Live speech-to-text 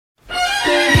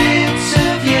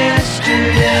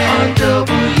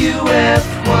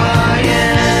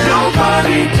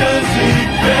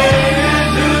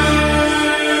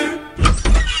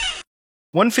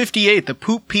158, the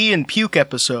poop, pee, and puke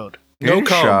episode. No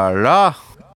cum. Inshallah.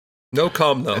 No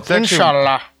cum, though. It's actually,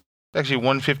 Inshallah. actually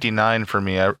 159 for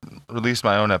me. I released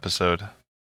my own episode.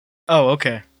 Oh,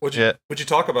 okay. What'd you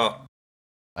talk about?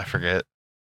 I forget.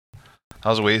 I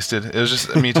was wasted. It was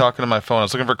just me talking to my phone. I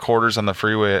was looking for quarters on the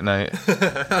freeway at night.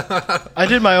 I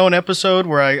did my own episode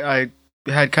where I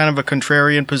had kind of a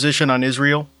contrarian position on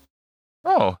Israel.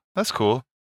 Oh, that's cool.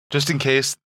 Just in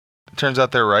case it turns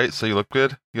out they're right, so you look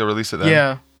good, you'll release it then.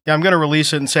 Yeah, I'm going to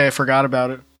release it and say I forgot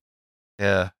about it.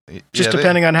 Yeah. Just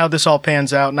depending on how this all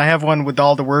pans out. And I have one with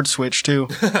all the word switch, too.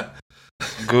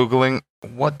 Googling,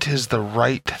 what is the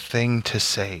right thing to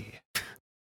say?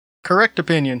 Correct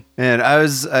opinion. And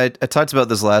I talked about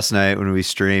this last night when we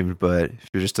streamed, but if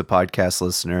you're just a podcast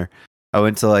listener, I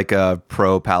went to like a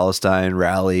pro-Palestine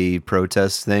rally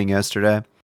protest thing yesterday.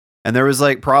 And there was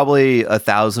like probably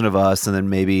 1,000 of us and then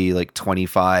maybe like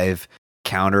 25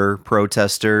 counter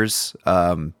protesters.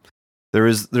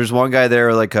 There's one guy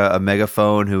there, like a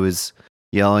megaphone, who was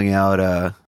yelling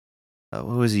out, what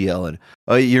was he yelling?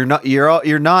 Oh,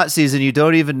 you're Nazis and you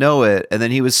don't even know it. And then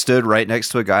he was stood right next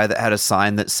to a guy that had a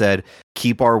sign that said,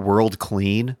 "Keep our world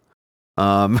clean."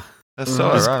 That's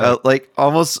so ironic. Like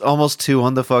almost too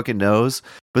on the fucking nose.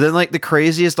 But then like the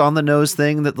craziest on the nose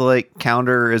thing that the like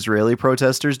counter Israeli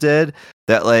protesters did,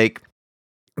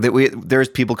 there's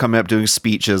people coming up doing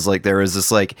speeches. Like there was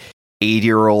this like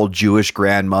 80-year-old Jewish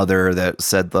grandmother that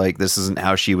said like this isn't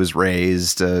how she was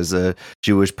raised as a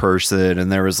Jewish person,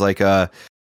 and there was like a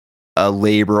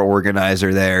labor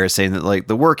organizer there saying that like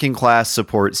the working class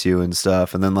supports you and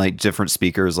stuff, and then like different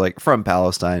speakers like from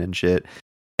Palestine and shit,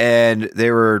 and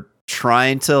they were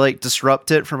trying to like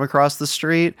disrupt it from across the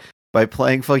street by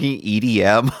playing fucking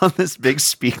EDM on this big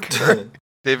speaker.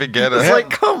 David Guetta. It's like,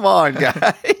 come on,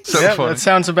 guys. Yeah, that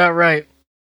sounds about right.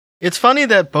 It's funny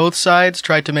that both sides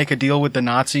tried to make a deal with the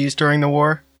Nazis during the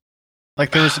war.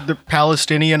 Like, there was the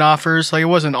Palestinian offers. Like, it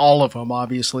wasn't all of them,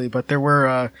 obviously, but there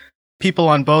were people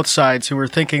on both sides who were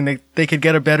thinking they could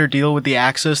get a better deal with the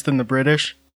Axis than the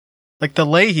British. Like, the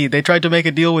Leahy, they tried to make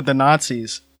a deal with the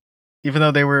Nazis, even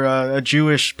though they were a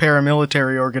Jewish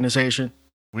paramilitary organization.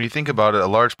 When you think about it, a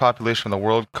large population of the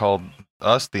world called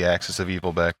us the axis of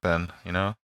evil back then, you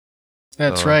know?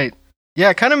 That's right. Yeah,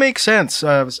 it kind of makes sense.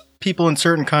 People in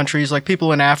certain countries, like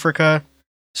people in Africa,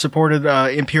 supported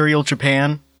Imperial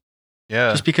Japan.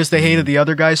 Yeah. Just because they hated the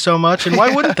other guys so much. And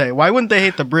why wouldn't they? Why wouldn't they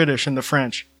hate the British and the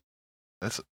French?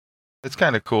 It's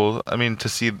kind of cool. I mean, to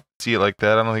see it like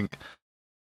that, I don't think...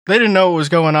 They didn't know what was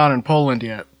going on in Poland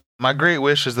yet. My great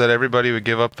wish is that everybody would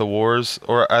give up the wars,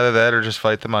 or either that or just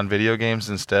fight them on video games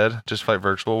instead. Just fight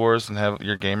virtual wars and have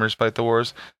your gamers fight the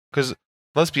wars. Because,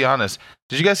 let's be honest,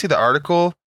 did you guys see the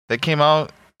article that came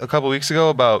out a couple weeks ago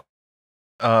about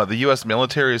the U.S.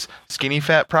 military's skinny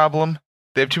fat problem?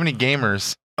 They have too many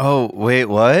gamers. Oh, wait,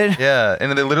 what? Yeah,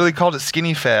 and they literally called it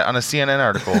skinny fat on a CNN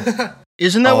article.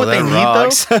 Isn't that what they need,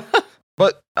 though?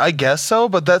 But I guess so,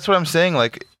 but that's what I'm saying.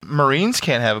 Like, Marines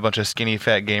can't have a bunch of skinny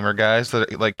fat gamer guys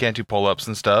that like can't do pull-ups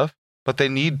and stuff, but they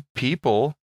need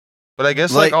people. But I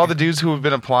guess like all the dudes who have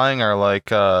been applying are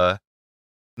like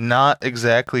not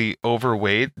exactly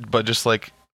overweight, but just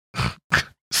like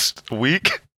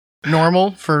weak.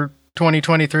 Normal for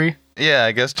 2023? Yeah,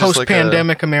 I guess just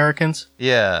post-pandemic Americans.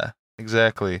 Yeah,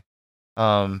 exactly.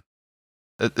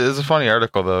 It is a funny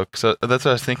article though, so that's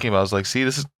what I was thinking about. I was like, see,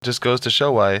 just goes to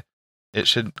show why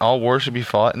all war should be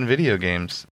fought in video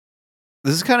games.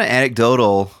 This is kind of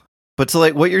anecdotal, but to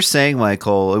like what you're saying,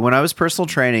 Michael, when I was personal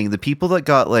training, the people that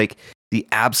got like the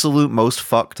absolute most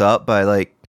fucked up by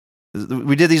like,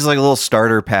 we did these like little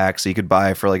starter packs so you could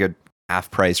buy for like a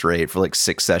half price rate for like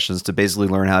 6 sessions to basically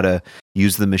learn how to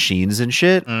use the machines and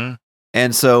shit.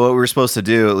 And so what we were supposed to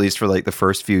do, at least for like the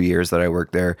first few years that I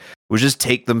worked there, was just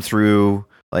take them through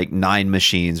like 9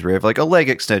 machines. We have like a leg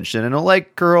extension and a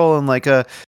leg curl and like a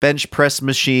bench press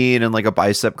machine and like a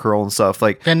bicep curl and stuff.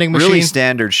 Like vending really machine.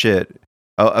 Standard shit.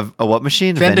 A what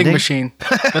machine? Vending machine.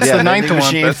 That's the 9th one.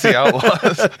 Machine. That's the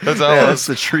outlaws. That's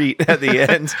the treat at the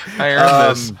end. I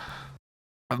earned this.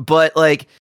 But like,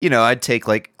 you know, I'd take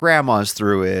like grandmas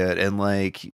through it and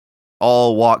like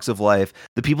all walks of life.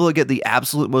 The people that get the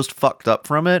absolute most fucked up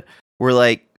from it were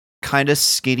like kind of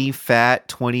skinny, fat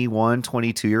 21,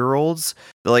 22-year-olds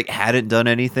that like hadn't done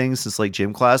anything since like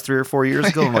gym class 3 or 4 years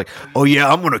ago. I'm like, oh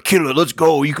yeah, I'm gonna kill it. Let's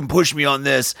go. You can push me on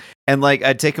this. And like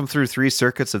I'd take them through 3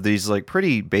 circuits of these like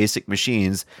pretty basic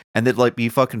machines, and they'd like be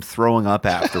fucking throwing up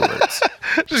afterwards.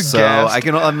 So gassed. I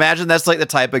can imagine that's like the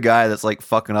type of guy that's like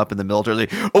fucking up in the military.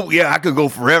 Like, oh yeah, I could go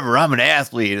forever. I'm an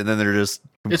athlete, and then they're just.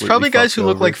 It's probably guys who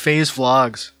look like FaZe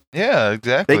Vlogs. Yeah,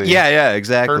 exactly. Yeah,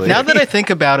 exactly. Perfect. Now that I think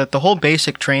about it, the whole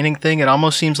basic training thing, it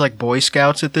almost seems like Boy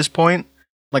Scouts at this point.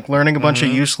 Like learning a bunch of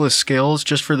useless skills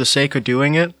just for the sake of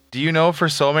doing it. Do you know for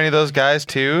so many of those guys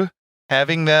too,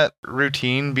 having that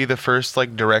routine be the first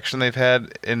like direction they've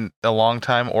had in a long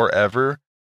time or ever,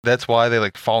 that's why they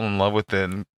like fall in love with it.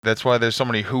 And that's why there's so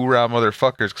many hoorah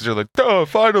motherfuckers, because they're like, oh,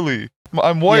 finally,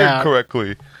 I'm wired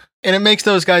correctly. And it makes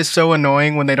those guys so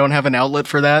annoying when they don't have an outlet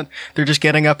for that. They're just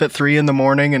getting up at 3 a.m.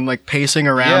 and like pacing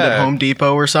around at Home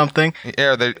Depot or something.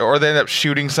 Yeah, or they end up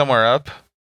shooting somewhere up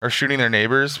or shooting their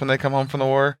neighbors when they come home from the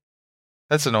war.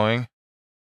 That's annoying.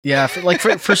 Yeah,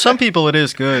 for some people it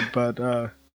is good, but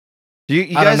do you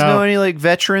guys know any like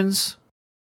veterans?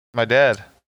 My dad.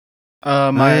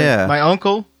 My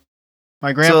uncle.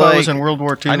 My grandpa was in World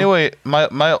War II. I knew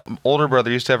my older brother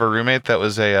used to have a roommate that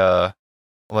was a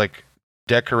like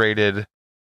decorated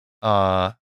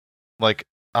like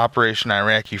Operation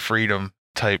Iraqi Freedom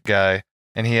type guy,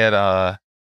 and he had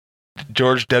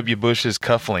George W. Bush's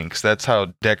cufflinks. That's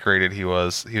how decorated he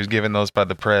was. He was given those by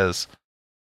the Prez,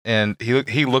 and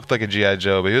he looked like a GI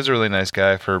Joe, but he was a really nice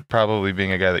guy for probably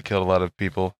being a guy that killed a lot of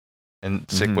people in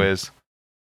sick ways.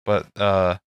 But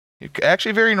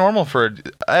actually very normal for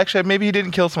maybe he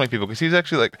didn't kill so many people, because he's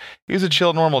actually like, he was a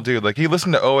chill normal dude. Like he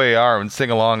listened to OAR and sing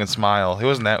along and smile. He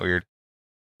wasn't that weird.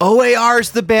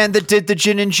 OAR's the band that did the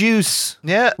Gin and Juice.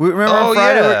 Yeah. We remember on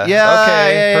Friday? Yeah.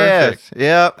 Okay, perfect.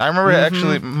 Yeah. I remember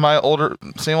actually my older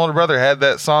brother had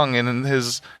that song in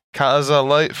his Kaza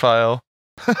Light file.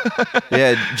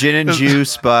 Yeah, Gin and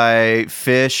Juice by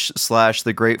Fish /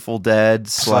 The Grateful Dead /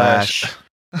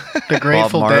 The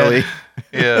Grateful Bob Marley.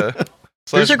 Dead. Yeah.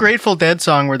 There's a Grateful Dead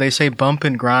song where they say bump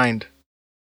and grind.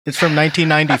 It's from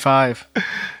 1995.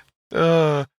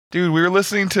 Dude, we were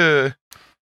listening to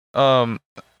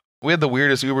we had the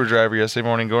weirdest Uber driver yesterday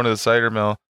morning going to the cider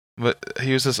mill, but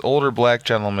he was this older black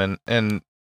gentleman, and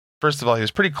first of all, he was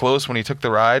pretty close when he took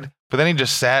the ride, but then he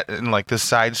just sat in like this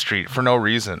side street for no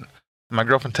reason. And my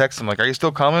girlfriend texted him like, "Are you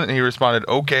still coming?" And he responded,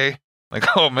 "Okay." Like,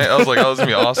 oh man, I was like, "Oh, this is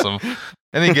gonna be awesome."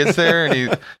 And he gets there,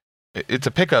 and it's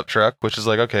a pickup truck, which is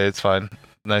like, okay, it's fine.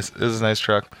 Nice, this is a nice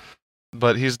truck,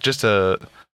 but he's just a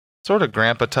sort of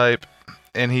grandpa type,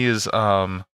 and he is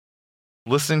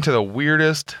listening to the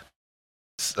weirdest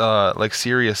like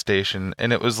Sirius station,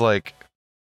 and it was like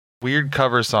weird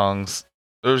cover songs.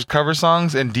 There was cover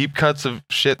songs and deep cuts of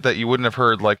shit that you wouldn't have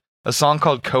heard, like a song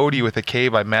called Cody with a K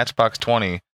by Matchbox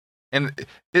 20, and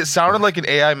it sounded like an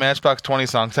AI Matchbox 20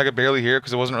 song, because I could barely hear it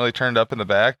because it wasn't really turned up in the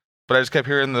back, but I just kept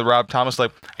hearing the Rob Thomas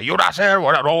like, "You not there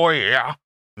what a boy, yeah.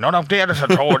 None of that is a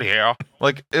told here."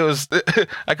 Like it was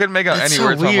I couldn't make out any so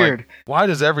words. Weird. So I'm like, why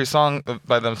does every song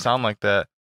by them sound like that?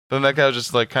 But then that guy was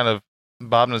just like kind of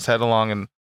bobbing his head along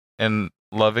and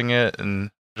loving it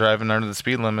and driving under the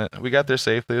speed limit. We got there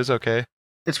safely. It was okay.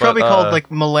 It's probably called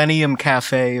like Millennium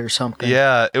Cafe or something.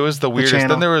 Yeah, it was the weirdest.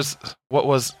 Then there was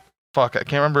I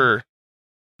can't remember.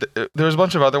 There was a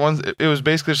bunch of other ones. It was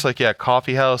basically just like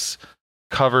coffee house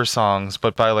cover songs,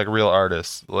 but by like real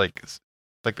artists, like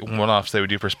one-offs they would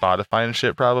do for Spotify and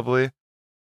shit probably.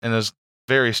 And it was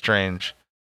very strange.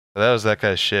 But that was that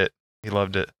guy's shit. He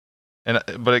loved it.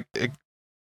 But it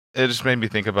just made me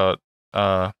think about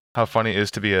how funny it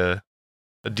is to be a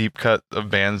deep cut of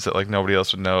bands that like nobody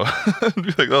else would know.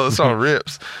 Be like, oh, this song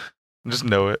rips. Just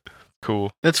know it.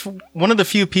 Cool. That's one of the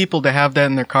few people to have that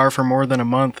in their car for more than a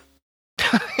month.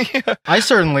 Yeah. I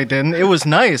certainly didn't. It was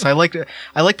nice. I like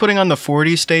putting on the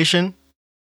 40 station.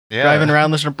 Yeah. Driving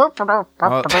around listening to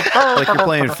like you're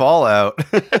playing Fallout.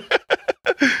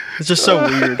 It's just so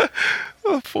weird.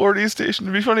 A 40 station.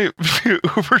 It'd be funny if you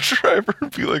Uber driver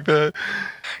would be like that.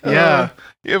 Yeah.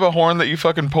 You have a horn that you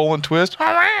fucking pull and twist.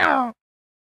 It's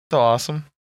awesome.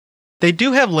 They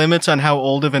do have limits on how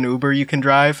old of an Uber you can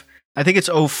drive. I think it's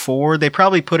 04. They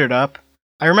probably put it up.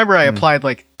 I remember I applied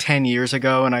like 10 years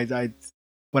ago, and I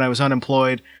when I was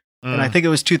unemployed, and I think it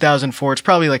was 2004. It's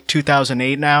probably like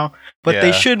 2008 now, but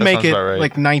they should make it right.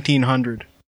 like 1900.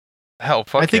 Hell,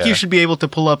 fuck I think you should be able to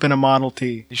pull up in a Model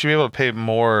T. You should be able to pay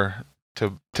more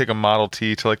to take a Model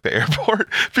T to like the airport.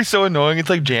 It'd be so annoying. It's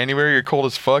like January, you're cold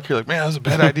as fuck. You're like, man, that was a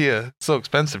bad idea. It's so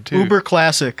expensive too. Uber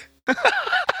Classic.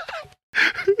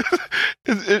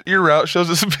 Your route shows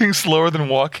us being slower than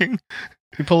walking.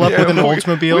 You pull up with an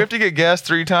Oldsmobile. We have to get gas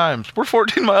 3 times. We're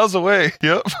 14 miles away.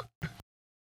 Yep.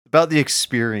 About the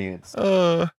experience.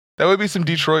 That would be some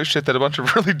Detroit shit that a bunch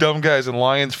of really dumb guys in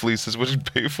Lions fleeces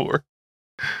would pay for.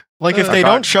 Like if they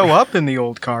don't show up in the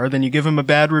old car, then you give them a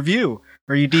bad review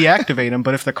or you deactivate them.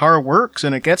 But if the car works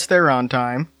and it gets there on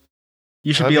time,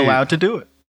 you should be allowed to do it.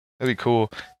 That'd be cool.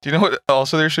 Do you know what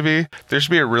also there should be? There should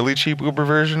be a really cheap Uber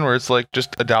version where it's like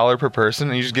just $1 per person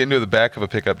and you just get into the back of a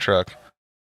pickup truck.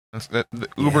 The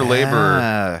Uber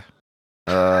laborer.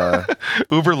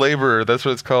 Uber laborer, that's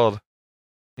what it's called.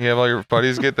 You have all your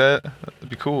buddies get that? That'd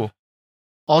be cool.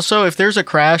 Also, if there's a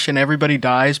crash and everybody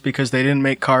dies because they didn't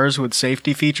make cars with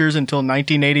safety features until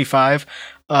 1985,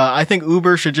 I think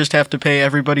Uber should just have to pay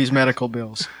everybody's medical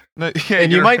bills. No, yeah,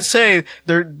 and you might say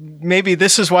maybe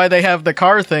this is why they have the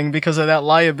car thing, because of that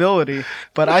liability,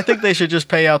 but I think they should just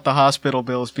pay out the hospital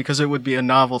bills because it would be a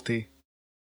novelty.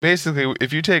 Basically,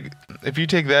 if you take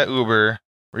that Uber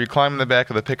where you climb in the back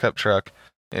of the pickup truck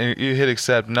and you hit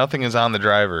accept, nothing is on the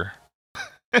driver.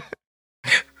 Hey,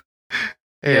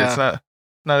 Yeah. it's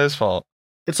not his fault.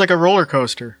 It's like a roller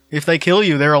coaster. If they kill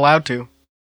you, they're allowed to.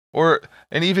 Or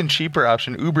an even cheaper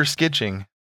option, Uber skitching,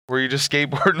 where you just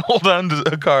skateboard and hold on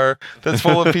to a car that's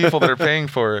full of people that are paying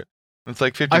for it. It's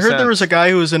like 50 I heard cents. there was a guy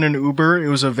who was in an Uber. It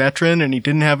was a veteran, and he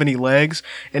didn't have any legs,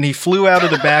 and he flew out of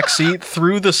the back seat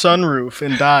through the sunroof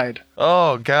and died.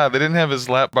 Oh god, they didn't have his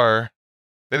lap bar.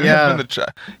 They didn't have him in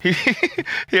the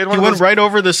he had one He of went those, right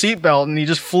over the seatbelt, and he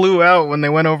just flew out when they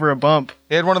went over a bump.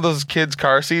 he had one of those kids'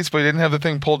 car seats, but he didn't have the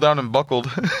thing pulled down and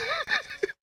buckled.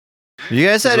 You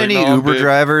guys had He's like, any "No, I'm Uber big."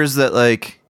 drivers that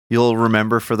like you'll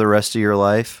remember for the rest of your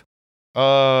life?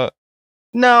 No,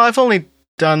 I've only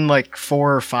done like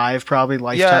 4 or 5 probably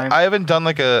lifetime. Yeah, I haven't done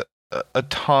like a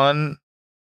ton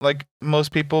like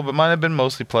most people, but mine have been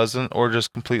mostly pleasant or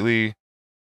just completely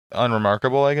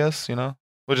unremarkable, I guess,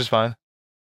 which is fine.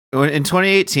 In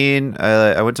 2018,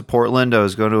 I went to Portland. I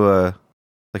was going to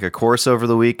a course over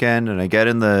the weekend, and I get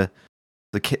in the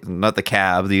not the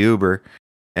cab, the Uber,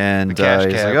 and The cash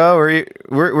he's cab. like, "Oh,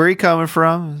 where are you coming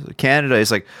from?" Canada.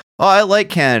 He's like, "Oh, I like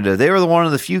Canada. They were one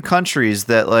of the few countries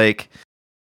that like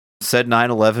said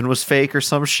 9/11 was fake or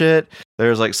some shit.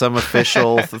 There's like some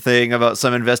official thing about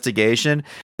some investigation."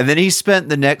 And then he spent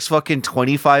the next fucking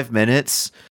 25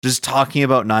 minutes just talking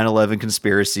about 9/11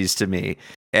 conspiracies to me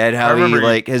and I how he remember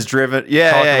like has driven. Talk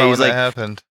Yeah, about he's when like, that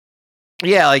happened.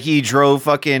 yeah, like he drove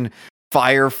fucking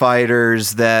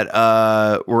firefighters that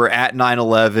were at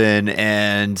 9/11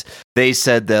 and they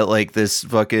said that like this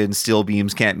fucking steel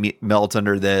beams can't melt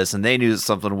under this, and they knew that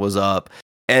something was up,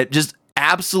 and just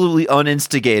absolutely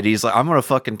uninstigated. He's like, I'm gonna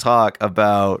fucking talk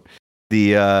about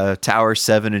the Tower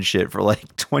 7 and shit for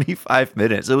like 25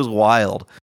 minutes. It was wild.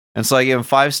 And so I gave him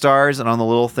 5 stars, and on the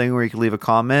little thing where you could leave a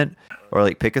comment or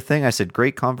like pick a thing, I said,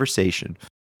 great conversation.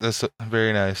 That's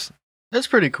very nice. That's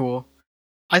pretty cool.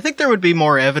 I think there would be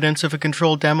more evidence of a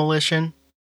controlled demolition.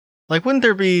 Like, wouldn't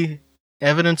there be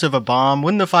evidence of a bomb?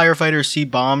 Wouldn't the firefighters see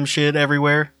bomb shit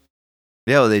everywhere?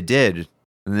 Yeah, well, they did.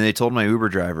 And then they told my Uber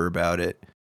driver about it.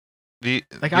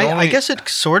 I guess it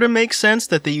sort of makes sense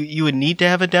that you would need to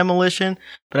have a demolition,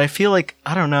 but I feel like,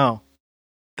 I don't know.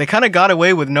 They kind of got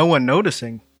away with no one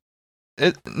noticing.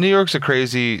 New York's a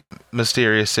crazy,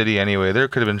 mysterious city anyway. There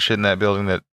could have been shit in that building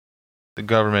that the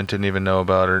government didn't even know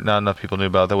about, or not enough people knew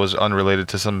about, that was unrelated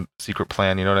to some secret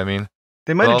plan, you know what I mean?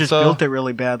 They might But have just also- built it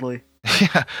really badly.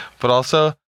 Yeah, but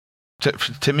also,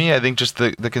 to me, I think just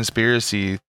the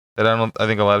conspiracy that I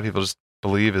think a lot of people just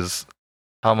believe is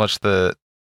how much the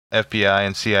FBI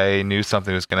and CIA knew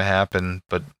something was going to happen,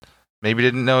 but maybe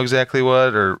didn't know exactly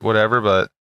what or whatever,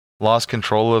 but lost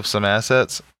control of some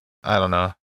assets. I don't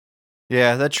know.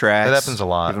 Yeah, that tracks. That happens a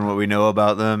lot. Given what we know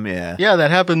about them, yeah. Yeah,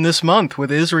 that happened this month with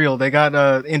Israel. They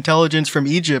got intelligence from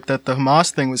Egypt that the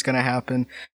Hamas thing was going to happen,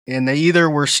 and they either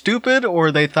were stupid or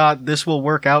they thought this will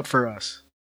work out for us.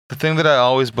 The thing that I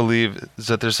always believe is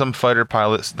that there's some fighter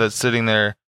pilot that's sitting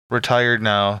there, retired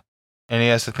now, and he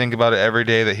has to think about it every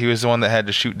day that he was the one that had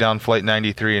to shoot down Flight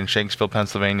 93 in Shanksville,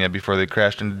 Pennsylvania before they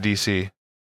crashed into D.C.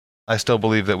 I still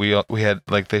believe that we had,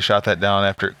 like, they shot that down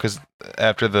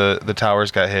after the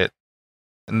towers got hit,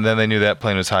 and then they knew that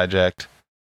plane was hijacked,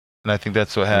 and I think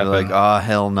that's what They're happened. like, oh,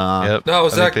 hell nah. Yep. No, it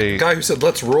was I that think guy who said,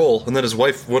 let's roll, and then his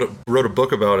wife wrote a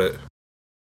book about it.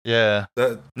 Yeah.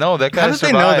 That No, that guy How did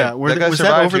survived. they know that? guy Was that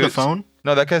survived. over He the was- phone?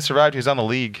 No, that guy survived. He was on the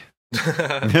league.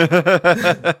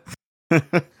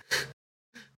 I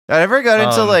never got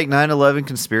into Um, like 9/11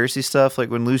 conspiracy stuff, like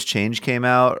when Loose Change came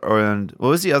out, and what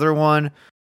was the other one?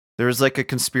 There was like a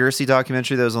conspiracy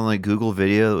documentary that was on like Google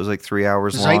Video that was like 3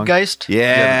 hours long. Zeitgeist?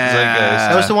 Yeah, Zeitgeist.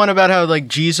 That was the one about how like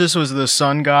Jesus was the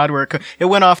sun god, where it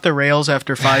went off the rails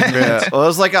after 5 Yeah. minutes. Well, it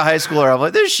was like a high schooler. I'm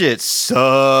like, this shit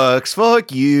sucks.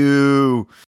 Fuck you.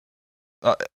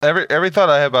 Every thought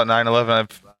I had about 9/11,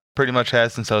 I've pretty much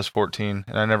had since I was 14,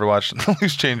 and I never watched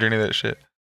Loose Change or any of that shit.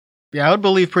 Yeah, I would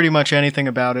believe pretty much anything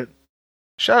about it.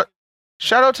 Shout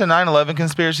out to 9/11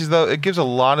 conspiracies though. It gives a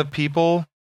lot of people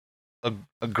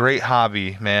a great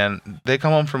hobby, man. They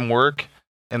come home from work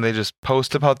and they just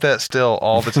post about that still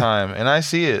all the time, and I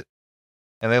see it,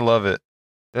 and they love it.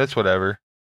 It's whatever.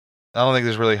 I don't think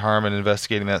there's really harm in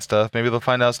investigating that stuff. Maybe they'll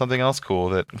find out something else cool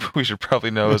that we should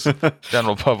probably know as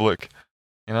general public.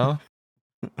 You know?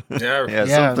 Yeah.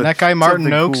 Yeah, that guy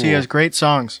Martin Oakes, he has great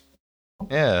songs.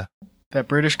 Yeah. That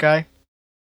British guy.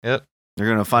 Yep. They're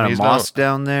gonna find a mosque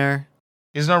down there.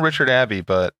 He's no Richard Abbey,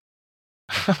 but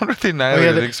I wonder if they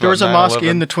there was a mosque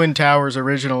in the Twin Towers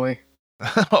originally.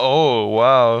 Oh,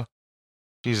 wow.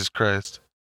 Jesus Christ.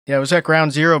 Yeah, it was at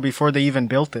Ground Zero before they even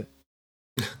built it.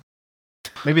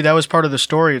 Maybe that was part of the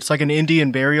story. It's like an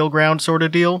Indian burial ground sort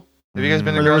of deal. Have you guys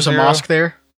been to where there was a mosque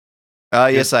there?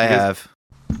 Yes, I have.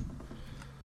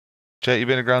 Jet, you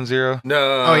been to Ground Zero?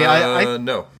 No. Oh, yeah,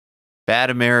 no.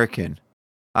 Bad American.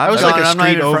 I was like a I'm not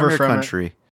street even over your from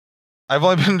country. I've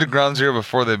only been to Ground Zero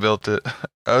before they built it.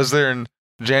 I was there in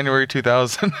January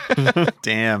 2000.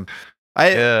 Damn.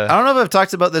 I don't know if I've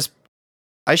talked about this.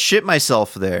 I shit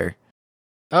myself there.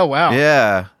 Oh, wow.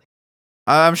 Yeah.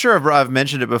 I'm sure I've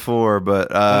mentioned it before, but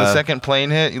when the second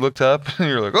plane hit, you looked up and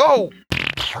you were like, "Oh!"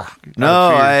 No,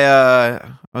 I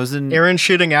was in Aaron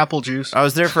shitting apple juice. I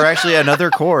was there for actually another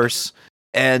course,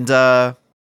 and I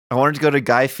wanted to go to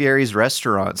Guy Fieri's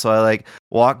restaurant, so I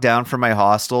walked down from my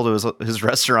hostel to his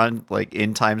restaurant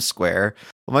in Times Square.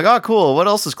 I'm like, oh, cool. What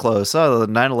else is close? Oh, the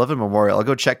 9/11 Memorial. I'll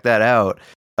go check that out.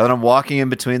 And then I'm walking in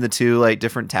between the two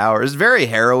different towers. It's very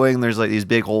harrowing. There's these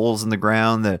big holes in the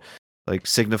ground that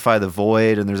signify the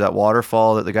void, and there's that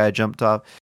waterfall that the guy jumped off.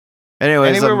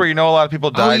 Anyways, anywhere where you know a lot of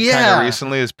people died kind of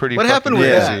recently is pretty. What happened with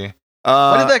crazy. that?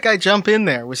 Why did that guy jump in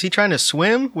there? Was he trying to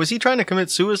swim? Was he trying to commit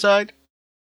suicide?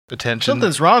 Attention.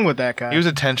 Something's wrong with that guy. He was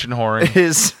attention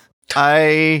whoring.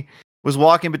 I was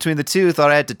walking between the two,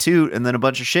 thought I had to toot, and then a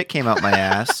bunch of shit came out my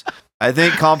ass. I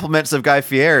think compliments of Guy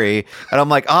Fieri, and I'm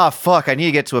like, fuck, I need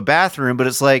to get to a bathroom, but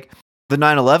it's the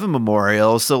 9/11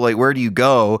 Memorial, so where do you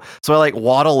go? So I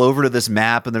waddle over to this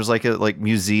map, and there's a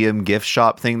museum gift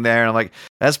shop thing there, and I'm like,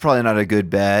 that's probably not a good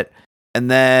bet.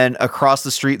 And then across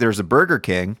the street there's a Burger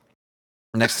King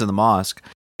next to the mosque,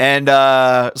 and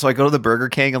so I go to the Burger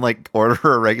King and order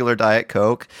a regular Diet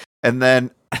Coke, and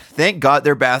then thank God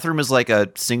their bathroom is a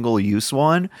single use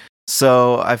one,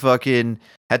 so I fucking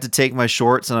had to take my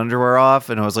shorts and underwear off,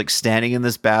 and I was standing in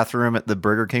this bathroom at the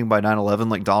Burger King by 9/11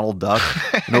 like Donald Duck,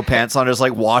 no pants on, just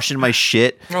washing my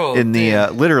shit in the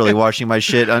literally washing my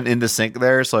shit in the sink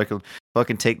there, so I could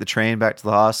fucking take the train back to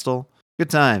the hostel. Good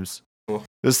times. Cool.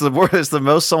 It's the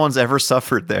most someone's ever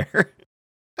suffered there.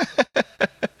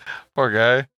 Poor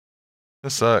guy.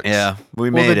 This sucks. Yeah,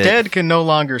 the dead can no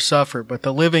longer suffer, but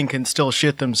the living can still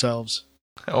shit themselves.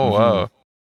 Oh wow,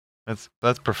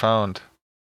 that's profound.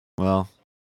 Well.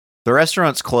 The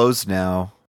restaurant's closed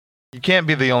now. You can't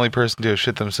be the only person to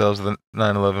shit themselves at the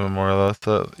 9/11 Memorial. That's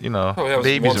babies are probably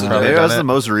Maybe that was done the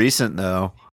most recent,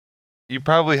 though. You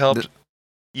probably helped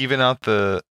even out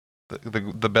the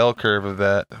bell curve of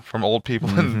that from old people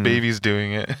and babies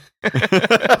doing it.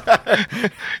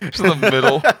 Just in the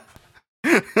middle.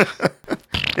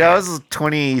 Yeah, I was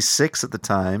 26 at the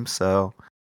time, so.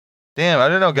 Damn, I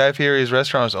didn't know Guy Fieri's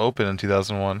restaurant was open in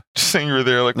 2001. Just saying you were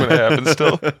there when it happened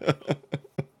still.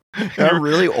 You're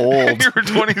really old. You were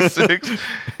 26.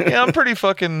 Yeah, I'm pretty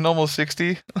fucking almost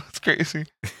 60. That's crazy.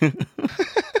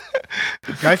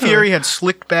 Guy Fieri had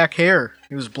slicked back hair.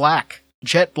 It was black,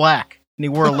 jet black, and he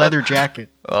wore a leather jacket.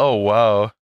 Oh,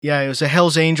 wow. Yeah, he was a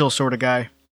Hell's Angel sort of guy.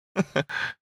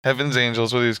 Heaven's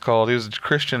Angels, what he was called. He was a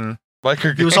Christian biker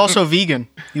gang. He was also vegan.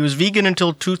 He was vegan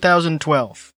until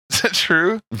 2012. Is that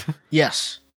true?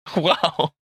 Yes.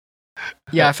 Wow.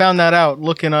 Yeah, I found that out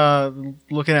looking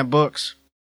at books.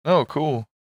 Oh, cool.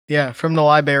 Yeah, from the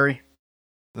library.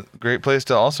 Great place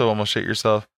to also almost shit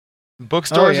yourself.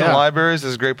 Bookstores and libraries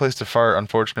is a great place to fart,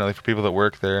 unfortunately, for people that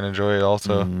work there and enjoy it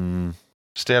also.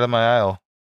 Stay out of my aisle.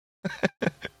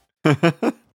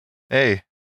 Hey,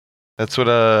 that's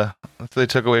what they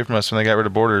took away from us when they got rid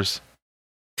of Borders.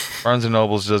 Barnes &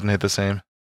 Nobles doesn't hit the same.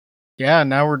 Yeah,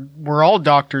 now we're all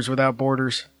doctors without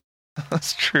borders.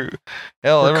 That's true.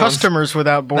 Hell, we're customers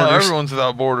without borders. No, everyone's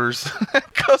without borders.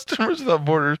 Customers without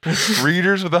borders.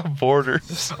 Readers without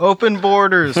borders. Open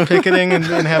borders. Picketing and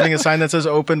having a sign that says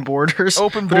open borders.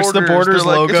 Open borders. It's the Borders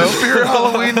logo. It's a spirit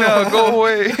Halloween now. Go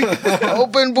away.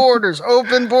 Open borders.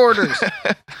 Open borders.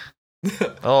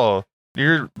 Oh,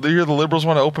 you're the liberals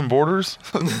want to open borders?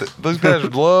 Those guys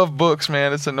love books,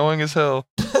 man. It's annoying as hell.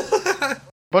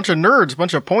 Bunch of nerds,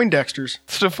 bunch of Poindexters.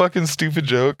 It's a fucking stupid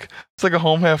joke. It's like a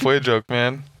home halfway joke,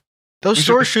 man. Those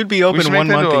stores should be open 1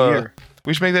 month a year.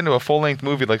 We should make that into a full-length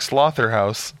movie like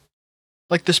Slaughterhouse.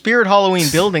 Like the Spirit Halloween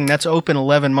building, that's open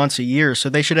 11 months a year, so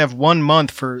they should have 1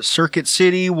 month for Circuit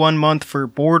City, 1 month for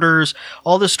Borders,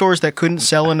 all the stores that couldn't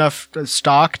sell enough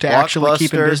stock to actually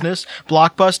keep in Blockbuster. business.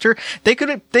 Blockbuster, they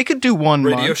could do 1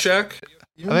 Radio month. Shack.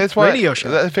 I mean, that's why Radio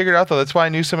Shack. I figured out though. That's why I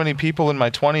knew so many people in my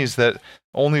 20s that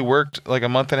only worked like a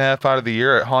month and a half out of the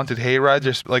year at haunted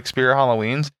hayrides or like Spirit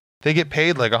Halloweens. They get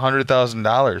paid like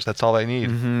 $100,000. That's all they need.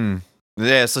 Mm-hmm.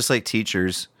 Yeah, it's just like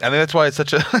teachers. I think that's why it's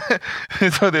such a.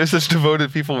 That's why there's such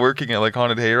devoted people working at like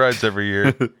haunted hayrides every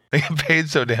year. They get paid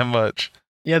so damn much.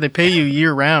 Yeah, they pay you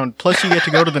year round. Plus, you get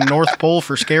to go to the North Pole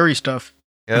for scary stuff.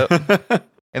 Yep.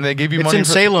 And they give you It's money. in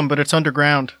Salem, but it's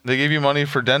underground. They give you money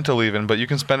for dental even, but you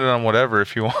can spend it on whatever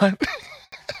if you want.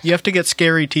 You have to get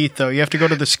scary teeth, though. You have to go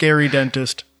to the scary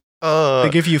dentist. They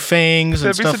give you fangs and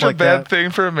That'd be stuff such like a bad that. thing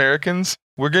for Americans.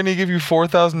 We're gonna give you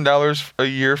 $4,000 a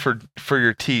year for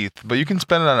your teeth, but you can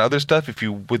spend it on other stuff if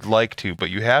you would like to. But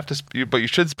you have to. But you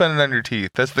should spend it on your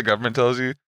teeth. That's what the government tells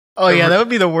you. Oh yeah, that would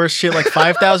be the worst shit. Like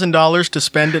 $5,000 to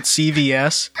spend at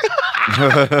CVS,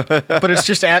 but it's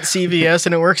just at CVS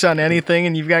and it works on anything.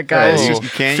 And you've got guys Oh. just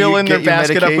filling their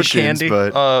basket up with candy.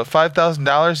 But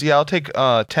 $5,000. Yeah, I'll take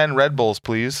 10 Red Bulls,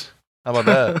 please. How about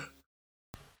that?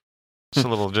 Just a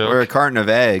little or a joke. carton of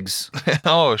eggs.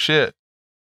 Oh shit!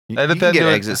 You, Edit you that can get into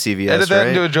a- eggs at CVS, Edit that right?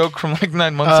 into a joke from like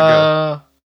 9 months ago.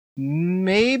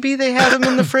 Maybe they have them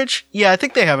in the fridge. Yeah, I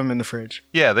think they have them in the fridge.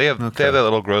 Yeah, they have Okay. that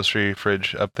little grocery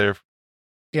fridge up there.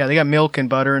 Yeah, they got milk and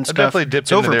butter and I stuff. definitely dipped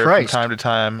It's into there from overpriced. time to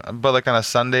time, but like on a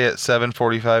Sunday at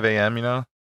 7:45 a.m. You know,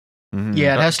 Mhm.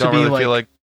 Yeah, it has to don't be really like, feel like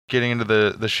getting into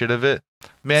the shit of it.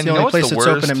 Man, it's the you know only what's place the that's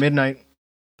worst? open at midnight.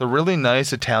 The really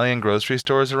nice Italian grocery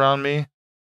stores around me,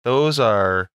 those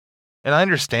are, and I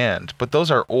understand, but those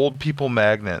are old people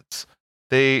magnets.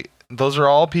 Those are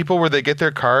all people where they get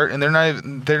their cart and they're not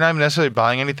even necessarily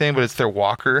buying anything, but it's their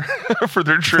walker for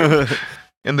their trip.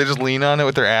 And they just lean on it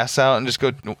with their ass out and just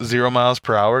go 0 miles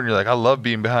per hour. And you're like, I love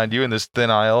being behind you in this thin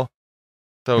aisle.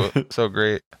 So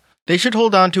great. They should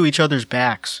hold on to each other's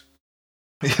backs.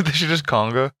 They should just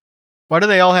conga. Why do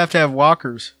they all have to have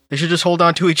walkers? They should just hold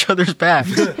on to each other's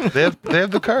backs. They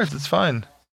have the carts. It's fine.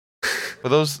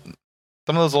 But some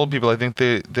of those old people, I think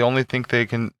they only think they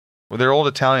can. Well, they're old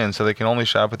Italians, so they can only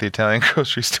shop at the Italian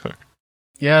grocery store.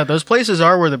 Yeah, those places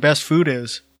are where the best food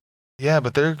is. Yeah,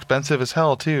 but they're expensive as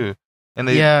hell too. And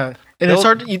Yeah, and it's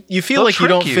they'll- hard. You feel they'll like you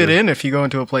don't trick fit you. in if you go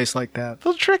into a place like that.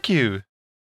 they'll trick you.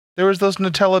 There was those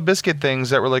Nutella biscuit things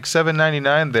that were like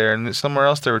 $7.99 there, and somewhere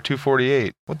else they were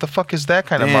 $2.48. What the fuck is that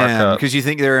kind of markup? because you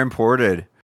think they're imported.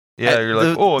 Yeah, you're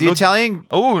like, the Italian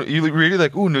you really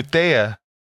like, Nutella.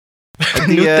 the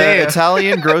Nutella.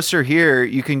 Italian grocer here,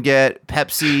 you can get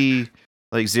Pepsi,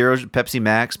 like Pepsi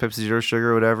Max, Pepsi Zero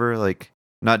Sugar, whatever. Like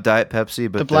not Diet Pepsi,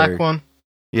 but The black they're- one.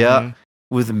 Yeah, Mhm.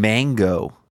 with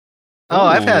mango. Oh,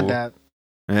 I've had Ooh. that.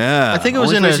 Yeah, I think it was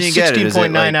Only in a place you can get it is at,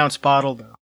 16.9 like, ounce bottle,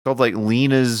 though. called like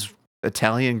Lena's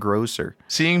Italian Grocer.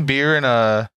 Seeing beer in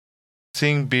a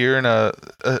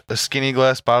skinny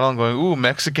glass bottle and going, ooh,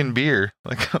 Mexican beer,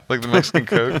 like the Mexican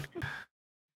Coke.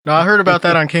 No, I heard about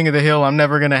that on King of the Hill. I'm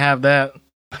never gonna have that.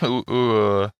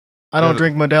 ooh, I don't Yeah.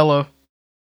 drink Modelo.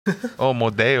 oh,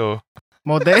 Modeo.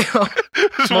 Modelo,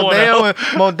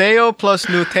 Modelo plus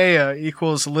Nutella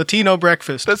equals Latino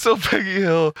breakfast. That's so Peggy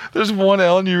Hill. There's one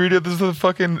L and you read it. This is the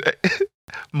fucking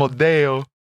Modeo.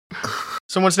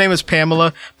 Someone's name is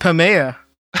Pamela Pamea.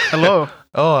 Hello,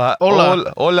 Oh,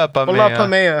 Hola. hola, Pamela. hola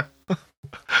Pamea.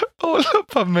 Hola,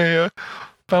 Pamela.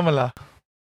 Pamela.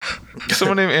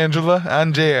 Someone named Angela.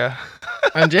 Andrea,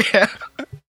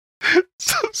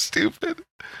 So stupid.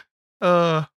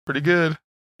 Pretty good.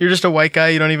 you're just a white guy.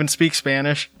 You don't even speak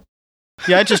Spanish.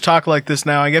 Yeah, I just talk like this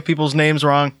now. I get people's names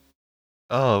wrong.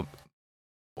 Oh,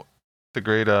 the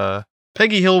great.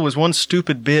 Peggy Hill was one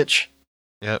stupid bitch.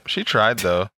 Yep, she tried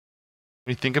though.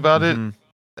 When you think about Mhm.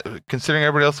 it, considering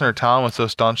everybody else in her town was so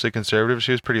staunchly conservative,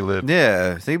 she was pretty lib.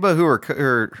 Yeah, think about who her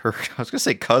I was gonna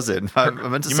say cousin. I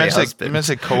meant to You say meant to say, husband. you meant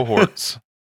to say cohorts.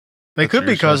 They That's could what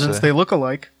be you're supposed to cousins. say. They look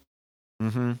alike.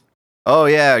 Mm-hmm. Oh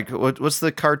yeah, what's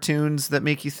the cartoons that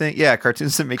make you think? Yeah,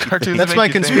 cartoons that make Cartoons you think. That's make my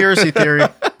you think. conspiracy theory.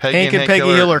 Peggy Hank and Peggy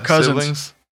Hill Hill are cousins.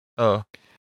 siblings? Oh,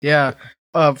 Yeah.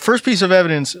 First piece of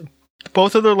evidence.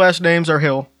 Both of their last names are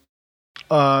Hill.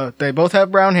 They both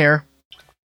have brown hair.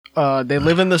 They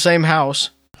live in the same house.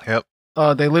 Yep.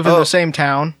 They live in Oh. the same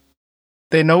town.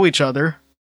 They know each other.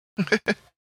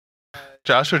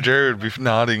 Josh or Jared would be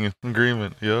nodding in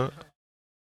agreement. Yeah.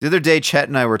 The other day, Chet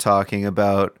and I were talking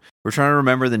about. We're trying to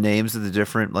remember the names of the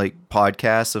different like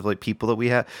podcasts of like people that we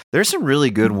have. There's some really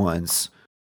good ones.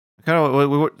 Kind of,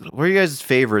 what are you guys'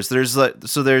 favorites? There's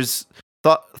there's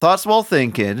thoughts while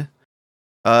thinking,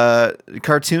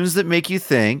 cartoons that make you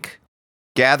think,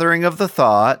 Gathering of the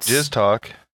Thoughts. Jizz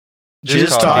Talk.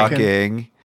 Jizz Talking.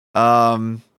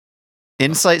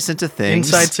 Insights into Things.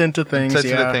 Insights into Things.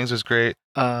 Insights yeah. into Things was great.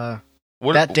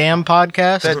 What, That damn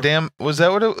podcast. was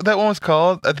that what that one was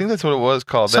called? I think that's what it was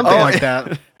called. Something like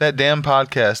that. That damn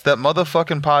podcast. That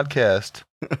motherfucking podcast.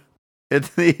 It's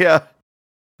the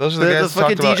Those are the guys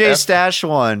fucking talked about DJ Stash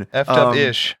one. Effed up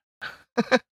ish.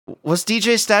 What's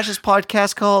DJ Stash's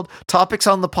podcast called? Topics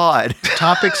on the Pod.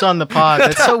 Topics on the Pod.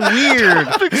 That's so weird.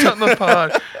 Topics on the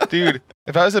pod. Dude,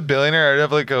 if I was a billionaire, I'd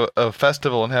have like a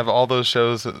festival and have all those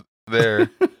shows there.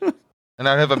 And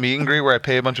I'd have a meet and greet where I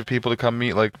pay a bunch of people to come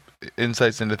meet like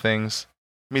insights into things.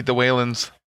 Meet the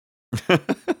Whalens.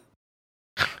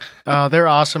 They're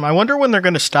awesome. I wonder when they're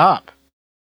going to stop.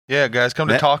 Yeah, guys, come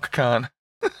to TalkCon.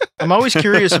 I'm always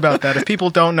curious about that. If people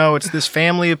don't know, it's this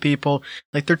family of people.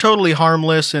 Like, they're totally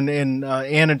harmless and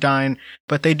anodyne,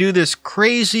 but they do this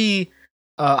crazy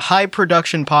high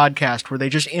production podcast where they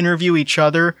just interview each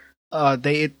other.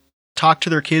 They talk to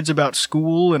their kids about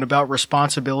school and about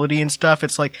responsibility and stuff.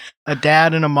 It's like a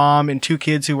dad and a mom and two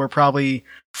kids who are probably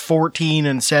 14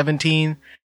 and 17.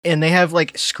 And they have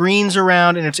like screens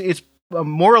around, and it's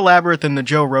more elaborate than the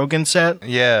Joe Rogan set.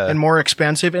 Yeah. And more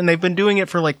expensive. And they've been doing it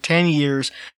for like 10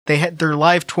 years. They're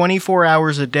live 24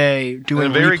 hours a day doing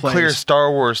and a very replays. clear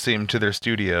Star Wars theme to their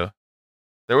studio.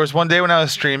 There was one day when I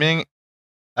was streaming,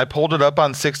 I pulled it up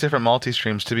on 6 different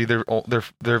multi-streams to be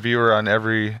their viewer on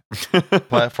every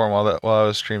platform while I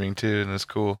was streaming too, and it's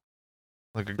cool.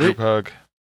 Like a group hug.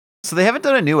 So they haven't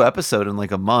done a new episode in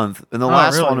like a month. And the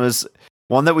last really? one was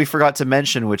one that we forgot to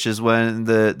mention, which is when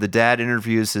the dad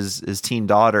interviews his teen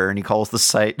daughter, and he calls the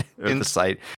site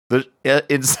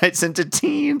Insights into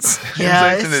Teens.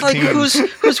 Yeah, Insights it's into like teens.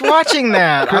 who's watching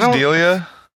that? Chris D'Elia?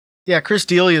 Yeah, Chris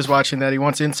D'Elia is watching that. He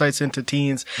wants insights into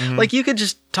teens. Mhm. Like, you could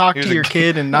just talk to your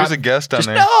kid and He not was a guest on just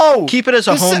there. No! keep it as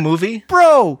a The home movie.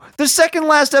 Bro, the second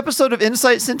last episode of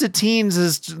Insights into Teens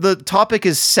is the topic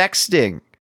is sexting.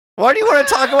 Why do you want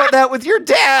to talk about that with your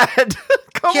dad?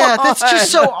 Come Yeah, on. that's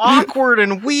just so awkward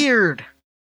and weird.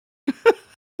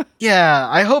 Yeah,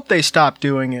 I hope they stop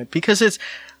doing it, because it's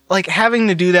like having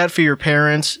to do that for your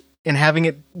parents and having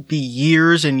it be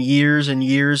years and years and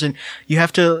years, and you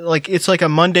have to, like, it's like a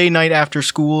Monday night after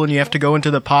school and you have to go into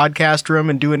the podcast room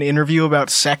and do an interview about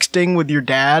sexting with your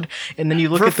dad, and then you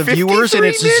look For at the viewers and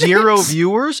it's 53 0 minutes.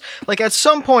 viewers. Like, at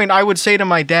some point I would say to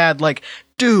my dad, like,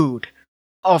 dude,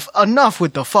 enough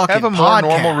with the fucking Have a more podcast.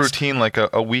 normal routine, like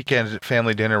a weekend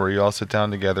family dinner where you all sit down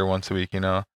together once a week, you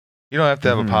know? You don't have to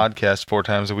have Mhm. a podcast 4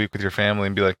 times a week with your family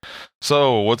and be like,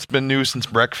 so, what's been new since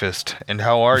breakfast? And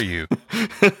how are you?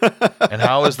 And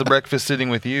how is the breakfast sitting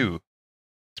with you?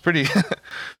 It's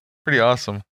pretty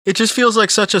awesome. It just feels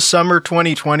like such a summer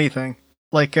 2020 thing.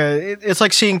 Like, it's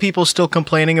like seeing people still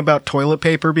complaining about toilet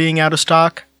paper being out of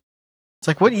stock. It's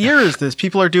like, what year is this?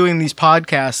 People are doing these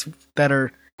podcasts that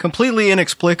are completely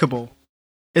inexplicable.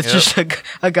 It's Yep. just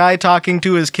a guy talking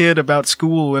to his kid about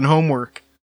school and homework.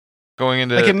 Going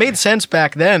into Like, it made sense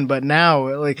back then, but now,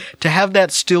 like, to have that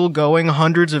still going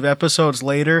hundreds of episodes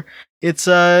later, it's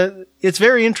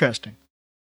very interesting.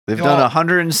 They've done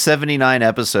 179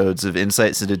 episodes of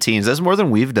Insights into Teens. That's more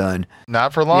than we've done.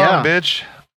 not for long, Yeah. bitch.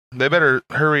 They better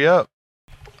hurry up.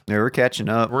 Yeah, we're catching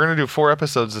up. We're going to do 4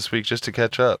 episodes this week just to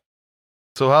catch up.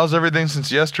 So how's everything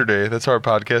since yesterday? That's how our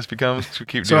podcast becomes. We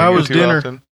keep So doing how it was too dinner?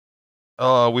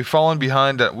 often. We've fallen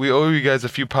behind. We owe you guys a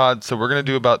few pods, so we're going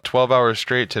to do about 12 hours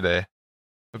straight today.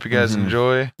 Hope you guys Mhm.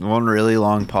 enjoy. One really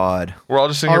long pod. We're all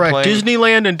just sitting All here right, playing.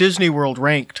 Disneyland and Disney World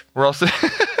ranked. We're all sitting...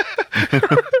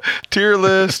 Tier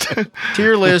list.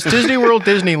 Tier list, Disney World,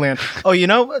 Disneyland. Oh, you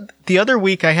know, the other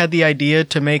week I had the idea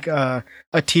to make a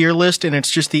tier list, and it's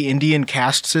just the Indian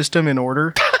caste system in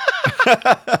order.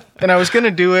 And I was going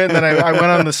to do it, and then I went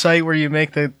on the site where you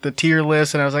make the tier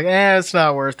list, and I was like, it's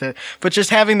not worth it. But just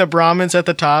having the Brahmins at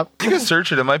the top, You can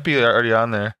search it. It might be already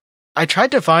on there. I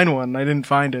tried to find one. I didn't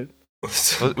find it.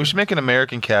 We should make an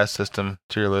American cast system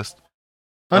tier list.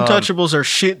 Untouchables are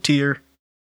shit tier.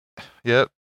 Yep.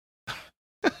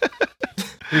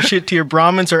 Your shit tier.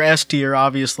 Brahmins are S tier,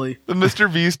 obviously. The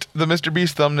Mr.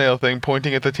 Beast thumbnail thing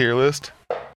pointing at the tier list.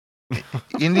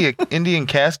 Indian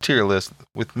cast tier list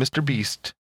with Mr.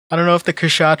 Beast. I don't know if the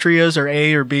Kshatriyas are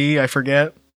A or B. I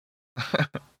forget.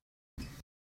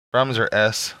 Brahmins are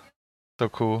S. So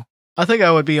cool. I think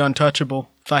I would be untouchable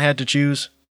if I had to choose.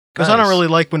 Because I don't Nice. really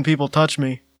like when people touch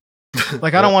me.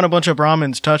 Like, I don't want a bunch of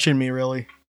Brahmins touching me, really.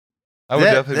 I would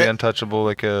That- definitely be untouchable,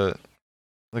 like a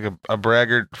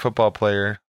braggart football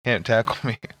player. Can't tackle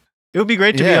me. It would be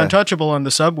great to be Yeah. untouchable on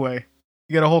the subway.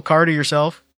 You get a whole car to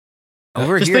yourself.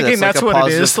 Over Just here, thinking that's like a what it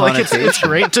positive is. Like, it's connotation.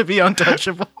 great to be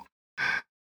untouchable.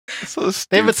 So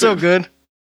They have it so stupid. good.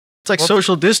 It's like Well,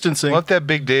 social distancing. We'll have to have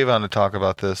Big Dave on to talk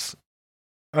about this.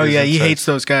 Oh yeah, he hates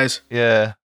those guys.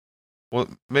 Yeah. Well,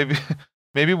 maybe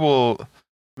we'll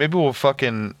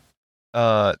fucking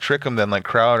trick him then, like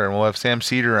Crowder, and we'll have Sam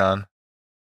Cedar on,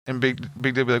 and Big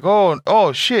Dave will be like,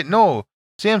 oh shit, no,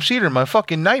 Sam Cedar, my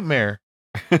fucking nightmare.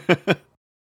 But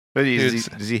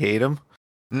does he hate him?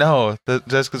 No,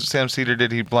 that's because Sam Cedar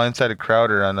he blindsided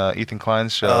Crowder on Ethan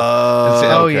Klein's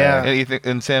show. Yeah.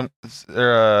 And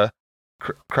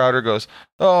Crowder goes,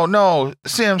 "Oh no,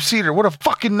 Sam Cedar, what a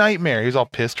fucking nightmare!" He's all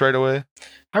pissed right away.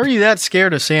 How are you that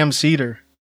scared of Sam Cedar?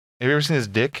 Have you ever seen his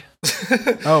dick?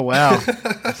 Oh wow,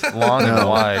 It's long and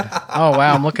wide. oh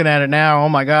wow, I'm looking at it now. Oh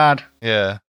my god.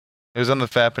 Yeah, it was on the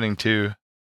Fappening too.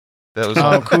 That was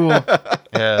Oh cool.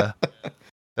 yeah.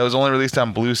 That was only released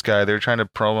on Blue Sky. They were trying to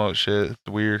promote shit. It's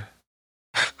weird.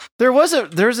 There's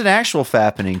an actual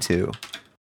Fappening too,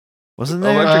 wasn't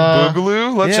there? Electric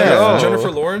Boogaloo. Let's yeah. go.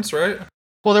 Jennifer Lawrence, right?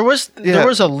 Well, there was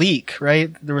a leak,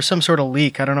 right? There was some sort of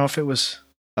leak. I don't know if it was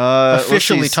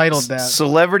officially titled that.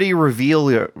 Celebrity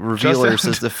revealer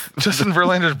says the Justin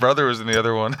Verlander's brother was in the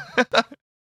other one.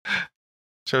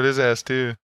 Showed his ass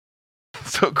too.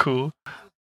 So cool.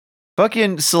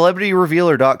 fucking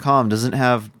celebrityrevealer.com doesn't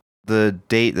have the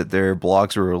date that their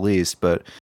blogs were released, but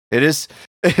it is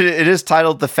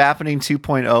titled The Fappening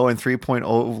 2.0 and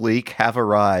 3.0 leak have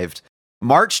arrived.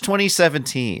 March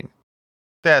 2017.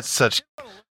 That's such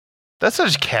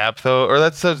cap though, or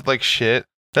that's such like shit.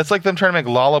 That's like them trying to make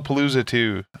Lollapalooza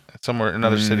 2 somewhere in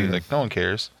another city. Like no one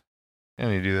cares. You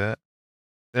don't need to do that.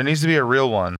 There needs to be a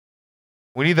real one.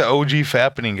 We need the OG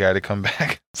Fappening guy to come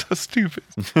back. So stupid.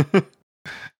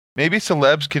 Maybe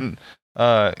celebs can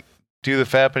do the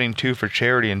Fappening 2 for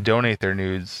charity and donate their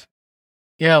nudes.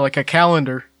 Yeah, like a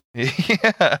calendar.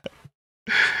 Yeah.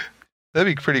 That'd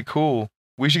be pretty cool.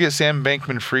 We should get Sam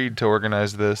Bankman-Fried to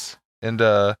organize this. And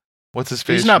what's his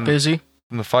face? He's not busy.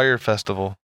 From the Fire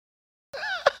Festival.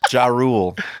 Ja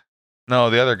Rule. No,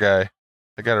 the other guy.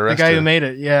 That got arrested. The guy who made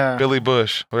it, yeah. Billy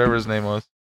Bush, whatever his name was.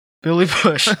 Billy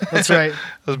Bush. That's right.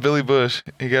 That was Billy Bush.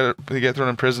 He got thrown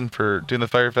in prison for doing the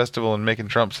Fire Festival and making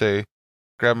Trump say,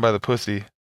 "Grab him by the pussy."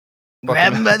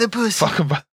 Grab him by the pussy.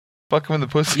 Fuck him in the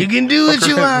pussy. You can do what Fuck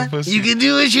you him in the want. pussy. You can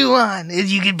do what you want.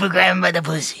 You can grab him by the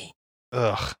pussy.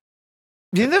 Ugh.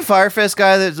 You think the Firefest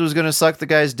guy that was going to suck the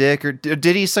guy's dick, or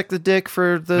did he suck the dick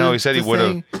for the? No, he said he the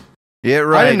would've. thing? Yeah,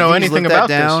 right. I didn't know Can you anything look that about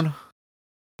this. down?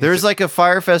 There's like a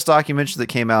Firefest documentary that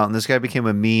came out, and this guy became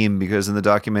a meme because in the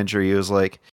documentary he was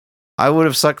like, "I would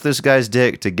have sucked this guy's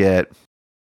dick to get,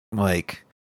 like,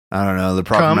 I don't know, the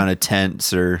proper Cum? amount of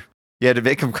tents, or to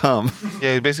make him come."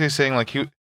 Yeah, he's basically saying like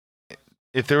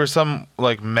if there was some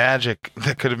like magic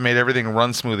that could have made everything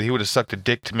run smoothly, he would have sucked a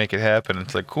dick to make it happen.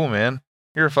 It's like, cool, man.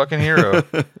 You're a fucking hero.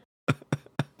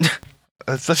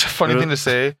 That's such a funny thing to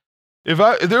say. If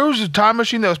there was a time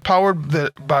machine that was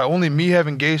powered by only me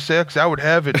having gay sex, I would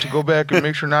have it to go back and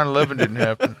make sure 9/11 didn't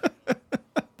happen.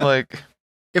 Like,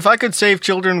 If I could save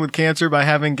children with cancer by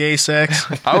having gay sex,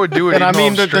 I would do it. and I even though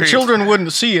mean, I'm the straight. children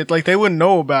wouldn't see it. Like, they wouldn't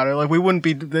know about it. Like, we wouldn't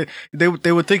be. They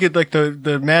would think it like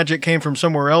the magic came from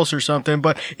somewhere else or something.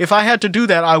 But if I had to do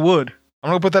that, I would. I'm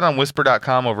gonna put that on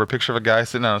Whisper.com over a picture of a guy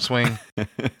sitting on a swing.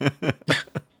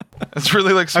 It's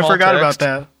really like small I forgot text.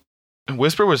 about that.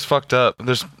 Whisper was fucked up.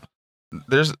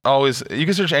 There's always, you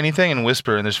can search anything in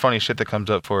Whisper and there's funny shit that comes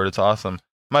up for it. It's awesome.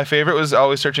 My favorite was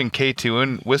always searching K2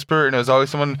 in Whisper, and it was always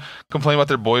someone complaining about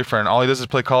their boyfriend. All he does is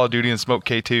play Call of Duty and smoke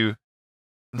K2.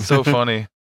 It's so funny.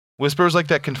 Whisper was like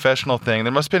that confessional thing.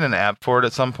 There must have been an app for it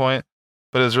at some point,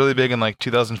 but it was really big in like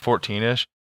 2014-ish.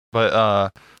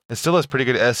 But it still has pretty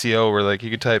good SEO where like you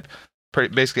could type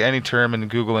basically any term in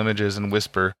Google Images and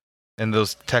Whisper, and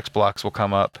those text blocks will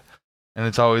come up. And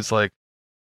it's always like,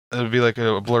 it would be like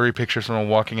a blurry picture of someone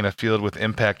walking in a field with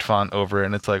impact font over it,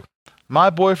 and it's like, my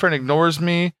boyfriend ignores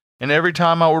me, and every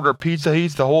time I order pizza, he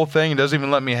eats the whole thing and doesn't even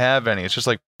let me have any. It's just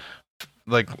like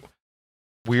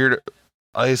weird,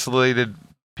 isolated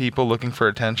people looking for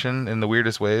attention in the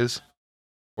weirdest ways.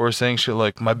 Or saying shit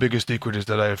like, my biggest secret is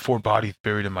that I have 4 bodies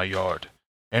buried in my yard,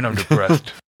 and I'm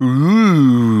depressed.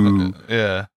 Ooh.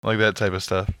 Yeah, like that type of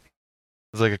stuff.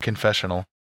 It's like a confessional.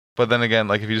 But then again,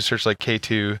 like if you just search like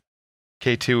K2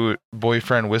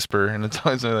 boyfriend Whisper, and it's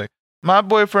always like, my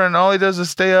boyfriend, all he does is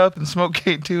stay up and smoke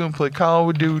K2 and play Call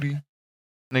of Duty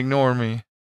and ignore me.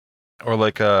 Or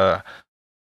like, I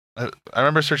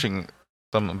remember searching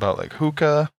something about like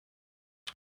hookah.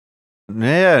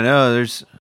 Yeah, no, there's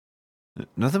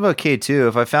nothing about K2.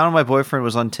 If I found my boyfriend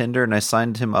was on Tinder and I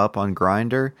signed him up on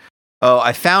Grindr. Oh,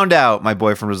 I found out my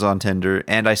boyfriend was on Tinder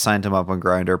and I signed him up on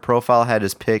Grindr. Profile had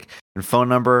his pic and phone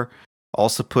number.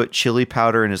 Also put chili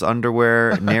powder in his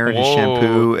underwear, Nair in his Whoa.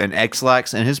 shampoo, and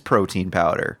X-Lax in his protein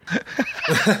powder.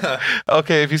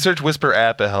 Okay, if you search Whisper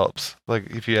app, it helps. Like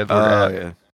if you had the app.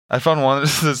 Yeah. I found one.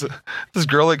 This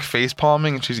girl like face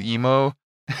palming and she's emo.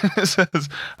 It says,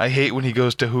 "I hate when he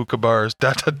goes to hookah bars." ...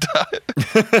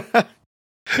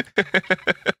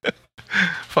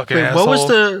 Fucking Wait,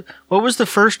 asshole. what was the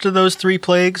first of those 3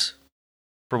 plagues?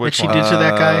 For which that she one? did to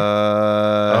that guy?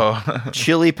 Oh,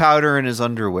 Chili powder in his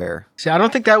underwear. See, I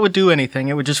don't think that would do anything.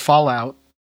 It would just fall out.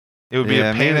 it would be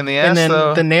Yeah, a pain maybe- in the ass And then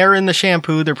though. the Nair in the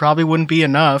shampoo, there probably wouldn't be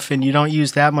enough, and you don't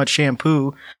use that much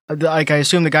shampoo. Like, I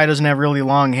assume the guy doesn't have really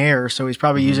long hair, so he's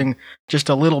probably using just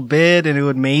a little bit, and it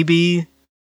would maybe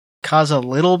cause a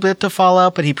little bit to fall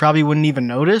out, but he probably wouldn't even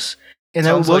notice. And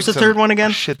then, Sounds what was like the third some one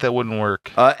again? Shit that wouldn't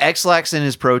work. X-Lax in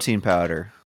his protein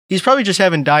powder. He's probably just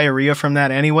having diarrhea from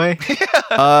that anyway.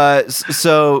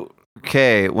 So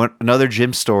okay, another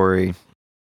gym story.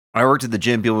 I worked at the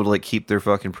gym. People would like keep their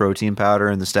fucking protein powder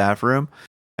in the staff room,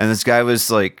 and this guy was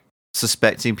like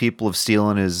suspecting people of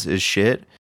stealing his shit.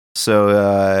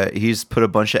 So he's put a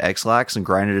bunch of X-Lax and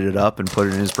grinded it up and put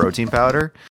it in his protein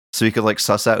powder, so he could like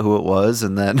suss out who it was.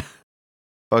 And then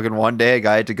fucking one day, a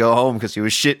guy had to go home because he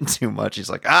was shitting too much. He's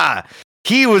like,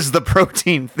 he was the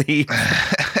protein thief.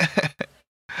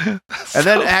 And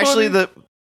then actually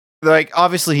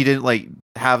obviously he didn't like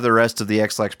have the rest of the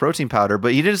X-Lax protein powder,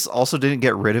 but he just also didn't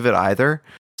get rid of it either.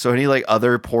 So any like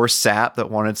other poor sap that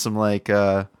wanted some like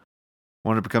wanted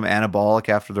to become anabolic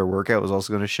after their workout was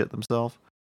also going to shit themselves.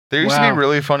 There used to be Wow.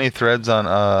 really funny threads on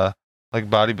like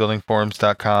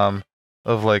bodybuildingforums.com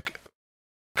of like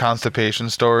constipation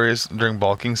stories during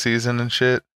bulking season and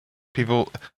shit.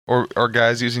 People or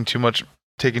guys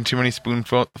taking too many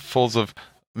spoonfuls of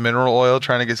mineral oil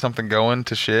trying to get something going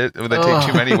to shit. They take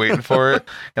too many waiting for it,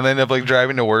 and they end up like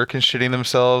driving to work and shitting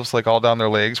themselves like all down their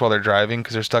legs while they're driving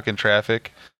because they're stuck in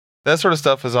traffic. That sort of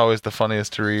stuff is always the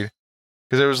funniest to read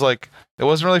because it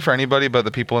wasn't really for anybody but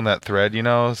the people in that thread, you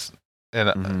know.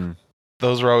 And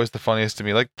those were always the funniest to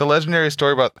me. Like the legendary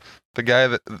story about the guy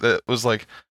that was like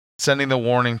sending the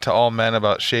warning to all men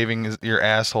about shaving your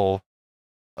asshole,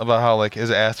 about how like his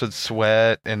ass would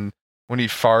sweat and when he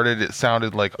farted it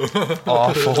sounded like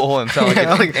awful and sounded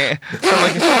like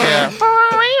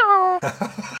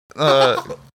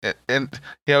and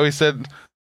he always said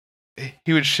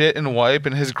he would shit and wipe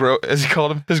and as he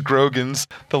called them, his Grogans,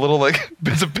 the little like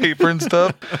bits of paper and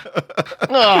stuff.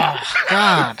 Oh,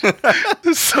 God.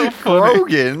 It's so funny.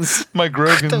 Grogans? My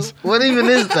Grogans. What even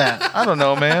is that? I don't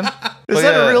know, man. Is But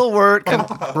that yeah. a real word?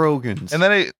 Grogans. And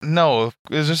then no,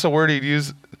 it was just a word he'd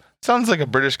use. Sounds like a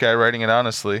British guy writing it,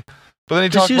 honestly. But then he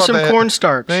Just talked use about some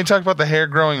cornstarch. Then he talked about the hair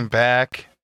growing back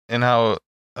and how.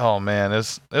 Oh man,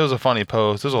 it was a funny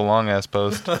post. It was a long ass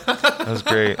post. It was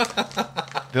great.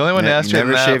 The only one nastier than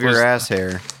never that shave was your ass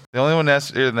hair. the only one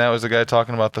nastier than that was the guy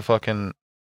talking about the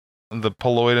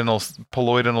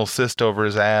poloidal cyst over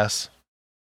his ass.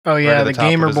 Oh, Right yeah, at the top of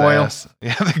gamer his boil. ass.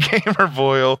 Yeah, the gamer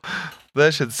boil.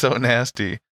 That shit's so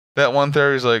nasty. That one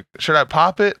there was like, should I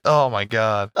pop it? Oh my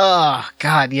god. Oh,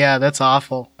 God, yeah, that's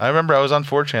awful. I remember I was on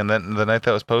 4chan the night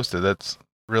that was posted. That's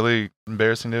really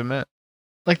embarrassing to admit.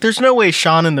 Like, there's no way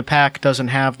Sean in the pack doesn't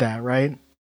have that, right?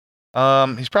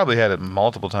 He's probably had it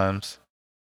multiple times.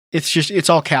 It's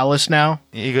all callous now.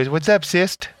 He goes, "What's up,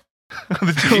 cyst?"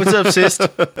 What's up, sis?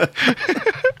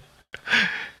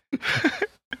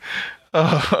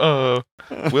 Oh,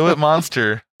 will it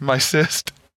monster, my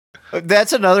cyst?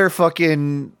 That's another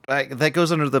fucking that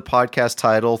goes under the podcast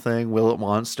title thing. Will it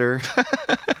monster?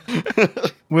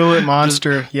 Will it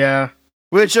monster? Yeah.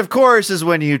 Which of course is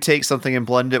when you take something and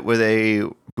blend it with a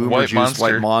boomer White juice Monster.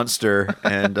 white monster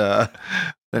and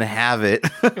then have it.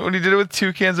 When he did it with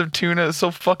 2 cans of tuna, it's so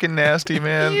fucking nasty,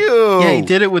 man. Ew. Yeah, he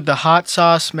did it with the hot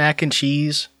sauce mac and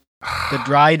cheese, the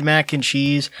dried mac and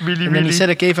cheese, Really, and then he said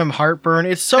it gave him heartburn.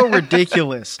 It's so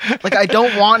ridiculous. Like, I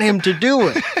don't want him to do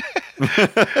it.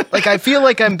 Like, I feel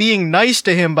like I'm being nice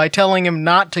to him by telling him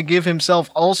not to give himself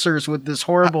ulcers with this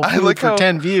horrible I food like for how-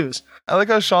 10 views. I like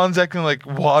how Sean's acting like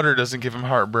water doesn't give him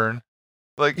heartburn.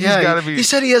 Like he's Yeah, gotta be. he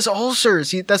said he has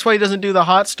ulcers. That's why he doesn't do the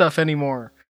hot stuff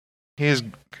anymore. He is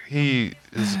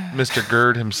Mr.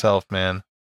 Gerd himself, man.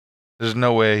 There's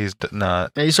no way he's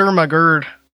not. Yeah, he's hurting my GERD.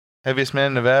 Heaviest man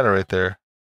in Nevada right there.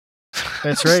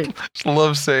 That's right. Just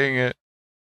love saying it.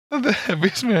 The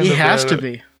heaviest man in He Nevada. has to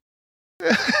be.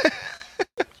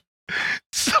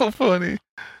 So funny.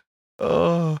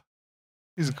 Oh,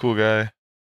 he's a cool guy.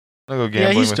 I'll go Yeah,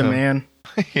 gambling he's with the him. man.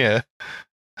 Yeah.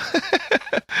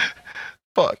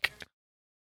 Fuck.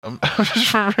 I'm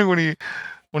just remembering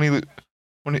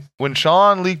when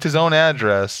Sean leaked his own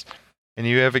address and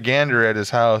you have a gander at his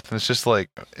house, and it's just like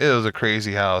it was a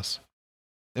crazy house.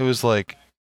 It was like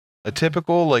a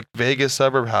typical like Vegas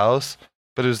suburb house,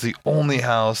 but it was the only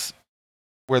house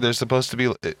where there's supposed to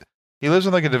be. He lives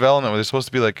in like a development where there's supposed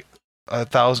to be like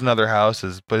 1,000 other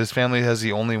houses, but his family has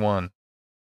the only one.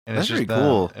 And That's it's just pretty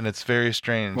cool. and it's very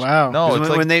strange. Wow. No, it's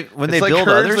when like they it's like build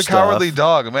Courage other the stuff. Cowardly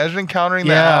Dog. Imagine encountering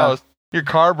that Yeah. house. Your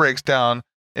car breaks down,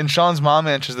 and Sean's mom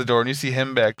answers the door, and you see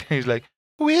him back there. He's like,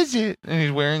 "Who is it?" And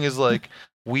he's wearing his like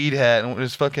weed hat and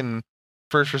his fucking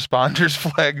first responders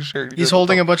flag shirt. He's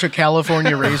holding a bunch of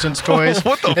California Raisins toys,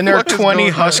 What the and there are fuck is 20 going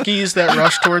on? huskies that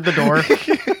rush toward the door.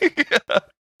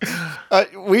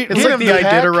 We It's like the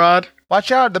Iditarod.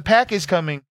 Watch out, the pack is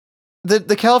coming.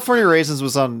 the California Raisins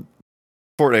was on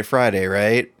Fortnite Friday,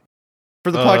 right?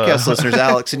 For the podcast listeners,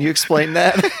 Alex, can you explain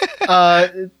that?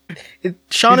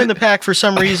 Sean in the Pack, for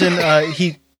some reason,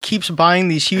 he keeps buying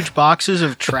these huge boxes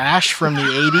of trash from the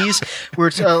 80s where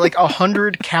it's like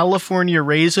 100 California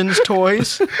Raisins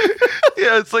toys.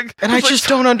 Yeah, it's like, And I it's like just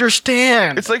don't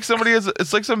understand. It's like somebody has.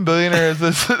 It's like some billionaire has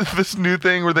this this new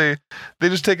thing where they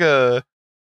just take a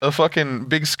fucking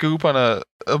big scoop on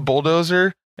a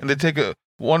bulldozer and they take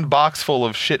one box full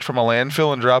of shit from a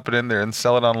landfill and drop it in there and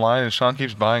sell it online. And Sean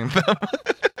keeps buying them.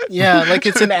 Yeah, like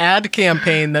it's an ad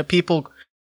campaign that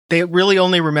they really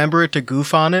only remember it to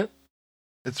goof on it.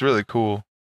 It's really cool.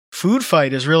 Food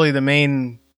Fight is really the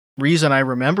main reason I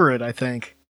remember it, I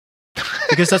think.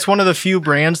 Because that's one of the few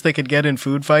brands they could get in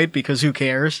Food Fight, because who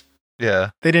cares? Yeah.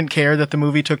 They didn't care that the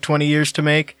movie took 20 years to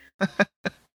make.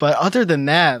 But other than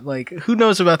that, like, who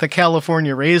knows about the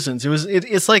California Raisins?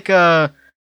 It's like the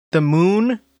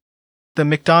Moon, the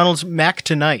McDonald's Mac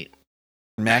Tonight.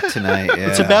 Mac Tonight, yeah.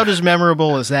 It's about as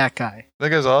memorable as that guy. That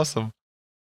guy's awesome.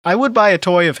 I would buy a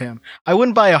toy of him. I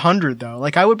wouldn't buy 100 though.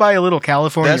 Like, I would buy a little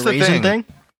California That's the Raisin thing. thing.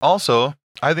 Also,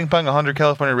 I think buying 100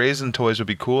 California Raisin toys would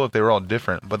be cool if they were all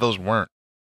different, but those weren't.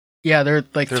 Yeah, they're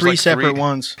like There's three like separate three.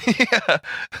 ones. Yeah.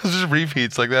 Those just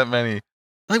repeats like that many.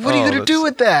 Like, what are you Oh, gonna do that's-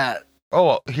 with that? Oh,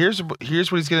 well, here's what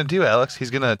he's gonna do, Alex. He's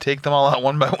gonna take them all out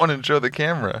one by one and show the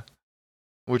camera,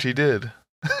 which he did.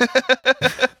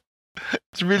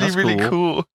 It's really, That's really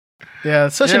cool. Yeah,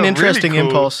 it's such Yeah, an really interesting cool.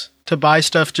 impulse to buy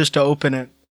stuff just to open it,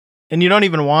 and you don't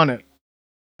even want it.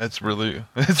 It's really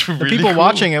The people cool.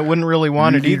 watching it wouldn't really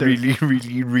want it either.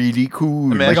 Really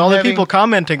cool. Imagine Like, all the having- people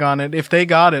commenting on it, if they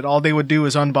got it, all they would do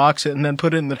is unbox it and then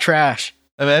put it in the trash.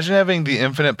 Imagine having the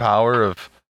infinite power of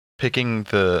picking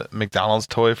the McDonald's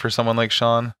toy for someone like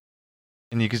Sean,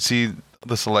 and you could see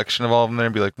the selection of all of them there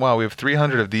and be like, wow, we have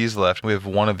 300 of these left. We have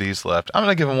one of these left. I'm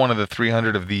going to give him one of the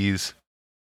 300 of these.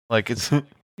 Like,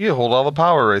 you hold all the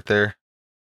power right there.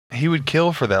 He would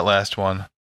kill for that last one.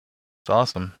 It's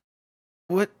awesome.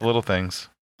 What? Little things.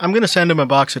 I'm gonna send him a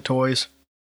box of toys.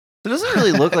 It doesn't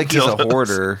really look like he's a Dildos.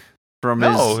 hoarder from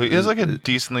No, his. he has like a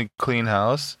decently clean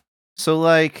house. So,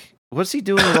 like, what's he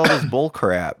doing with all this bull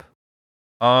crap?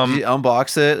 Did he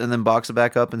unbox it and then box it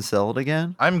back up and sell it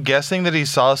again? I'm guessing that he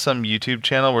saw some YouTube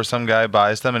channel where some guy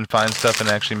buys them and finds stuff and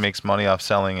actually makes money off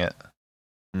selling it.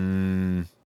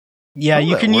 Yeah, Oh,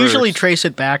 you that can usually works. trace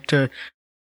it back to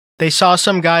they saw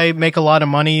some guy make a lot of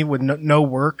money with no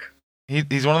work.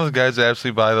 He's one of those guys that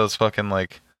actually buy those fucking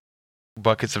like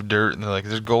buckets of dirt and they're like,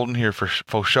 "There's gold in here for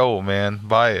show, man.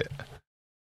 Buy it.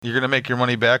 You're gonna make your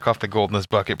money back off the gold in this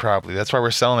bucket, probably. That's why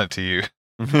we're selling it to you."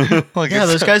 Like, Yeah, it's-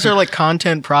 those guys are like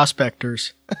content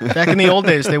prospectors. Back in the old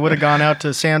days, they would have gone out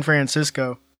to San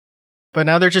Francisco. But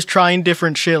now they're just trying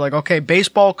different shit. Like, okay,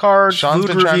 baseball cards, Sean's food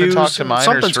been trying reviews. to talk to minors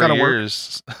Something's for gotta work.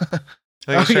 years. I think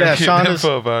Oh, he's trying yeah, to get Sean is-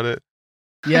 info about it.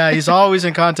 Yeah, he's always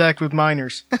in contact with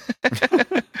minors.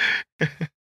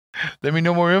 Let me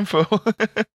know more info.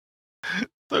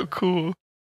 So cool.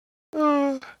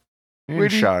 Where do you-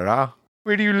 Inshallah.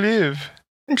 Where do you live?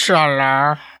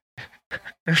 Inshallah.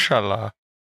 Inshallah.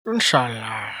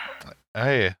 Inshallah.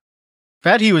 Hey.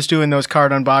 Bet he was doing those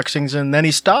card unboxings and then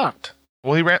he stopped.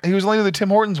 Well, he was only the Tim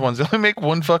Hortons ones. They only make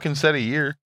one fucking set a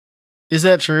year. Is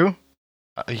that true?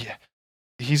 Yeah.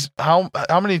 He's how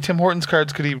many Tim Hortons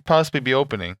cards could he possibly be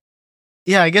opening?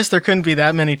 Yeah, I guess there couldn't be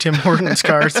that many Tim Hortons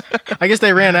cards. I guess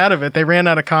they ran out of it. They ran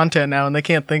out of content now and they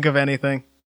can't think of anything.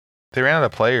 They ran out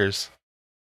of players.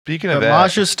 Speaking of But that,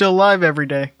 Maj is still live every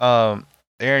day.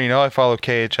 Aaron, you know I follow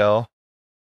KHL.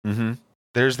 Mm-hmm.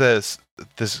 There's this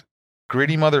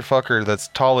gritty motherfucker that's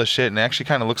tall as shit and actually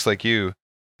kind of looks like you.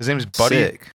 His name's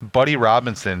Buddy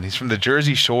Robinson. He's from the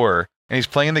Jersey Shore and he's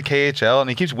playing the KHL and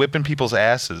he keeps whipping people's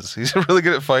asses. He's really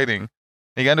good at fighting.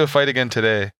 He got into a fight again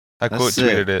today. I That's quote sick.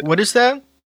 tweeted it. What is that?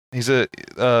 He's the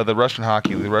Russian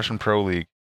hockey league, the Russian pro league.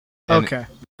 And Okay.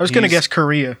 I was going to he's- guess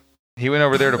Korea. he went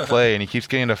over there to play, and he keeps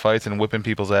getting into fights and whipping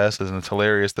people's asses, and it's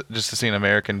hilarious just to see an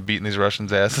American beating these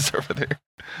Russians' asses over there.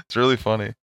 It's really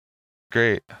funny.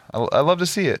 Great. I love to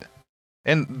see it.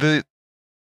 And the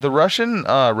Russian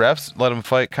refs let him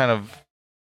fight kind of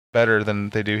better than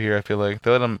they do here. I feel like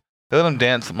they let them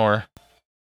dance more,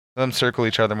 let them circle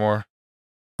each other more.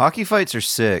 Hockey fights are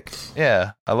sick.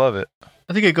 Yeah, I love it.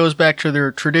 I think it goes back to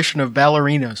their tradition of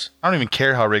ballerinas. I don't even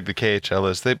care how rigged the KHL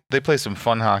is. They play some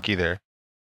fun hockey there,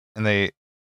 and they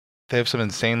have some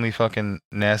insanely fucking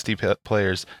nasty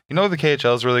players. You know what the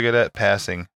KHL is really good at?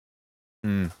 Passing.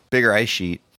 Bigger ice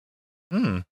sheet. I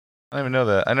don't even know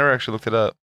that. I never actually looked it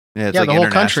up. Yeah, it's Yeah, like the whole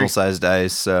international country. sized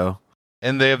ice. So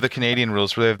And they have the Canadian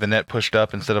rules where they have the net pushed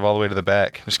up instead of all the way to the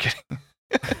back. Just kidding.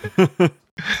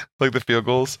 Like the field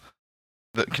goals.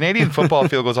 The Canadian football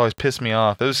field goals always piss me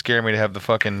off. Those scare me to have the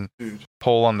fucking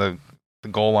pole on the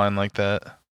goal line like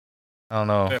that. I don't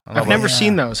know. I've never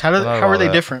seen those. How I don't know are about they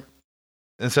that. different?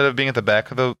 Instead of being at the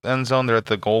back of the end zone, they're at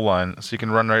the goal line, so you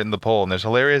can run right in the pole. And there's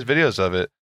hilarious videos of it.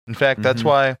 In fact, that's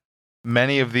why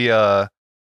many of the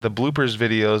bloopers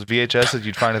videos, VHSs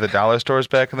you'd find at the dollar stores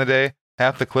back in the day,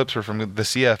 half the clips were from the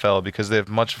CFL because they have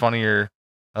much funnier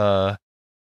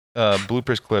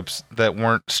bloopers clips that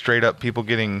weren't straight up people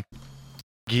getting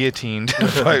guillotined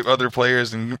by other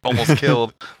players and almost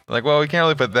killed. Like, well, we can't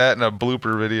really put that in a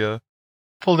blooper video.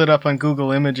 Pulled it up on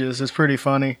Google Images. It's pretty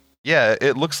funny. Yeah,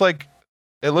 it looks like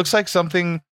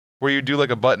something where you do like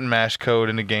a button mash code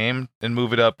in a game and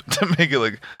move it up to make it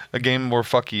like a game more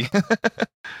fucky.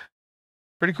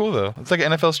 Pretty cool though. It's like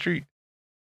NFL Street.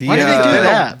 Why did they do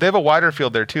that? They have a wider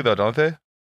field there too, though, don't they?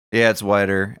 yeah, it's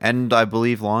wider and I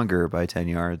believe longer by 10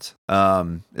 yards.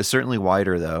 It's certainly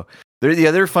wider though. The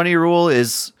other funny rule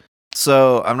is,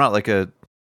 so I'm not like a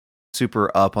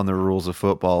super up on the rules of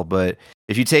football, but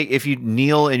if you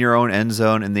kneel in your own end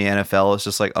zone in the NFL, it's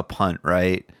just like a punt,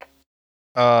 right?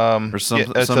 Or some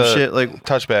it's some a shit like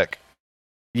touchback.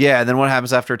 yeah. And then what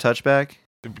happens after a touchback?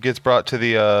 It gets brought to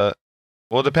the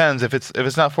well, it depends. If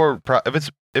it's not for if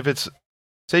it's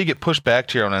say you get pushed back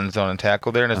to your own end zone and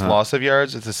tackle there, and it's loss of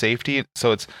yards, it's a safety,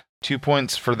 so it's 2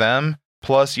 points for them.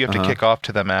 Plus, you have to kick off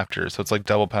to them after, so it's like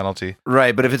double penalty.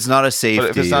 Right, but if it's not a safety,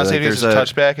 But if it's not like safety, it's a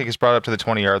touchback. It gets brought up to the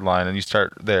 20-yard line, and you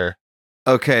start there.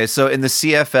 Okay, so in the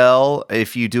CFL,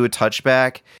 if you do a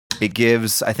touchback, it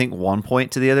gives, I think, 1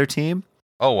 point to the other team.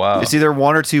 Oh, wow. It's either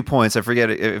 1 or 2 points. I forget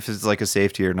if it's like a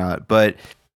safety or not, but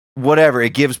whatever,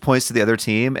 it gives points to the other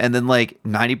team. And then like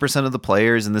 90% of the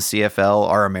players in the CFL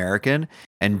are American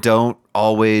and don't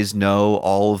always know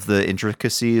all of the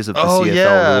intricacies of the CFL rules.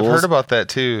 I've heard about that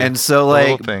too. And so The like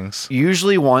little things.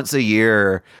 usually once a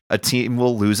year a team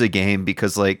will lose a game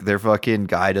because like their fucking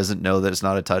guy doesn't know that it's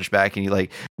not a touchback and he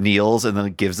like kneels and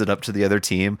then gives it up to the other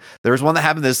team. There was one that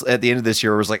happened at the end of this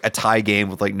year, where it was like a tie game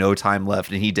with like no time left,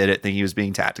 and he did it thinking he was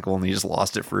being tactical and he just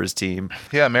lost it for his team.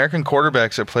 Yeah, American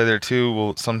quarterbacks that play there too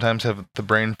will sometimes have the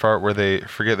brain fart where they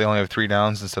forget they only have 3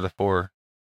 downs instead of 4.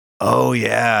 Oh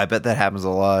yeah, I bet that happens a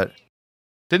lot.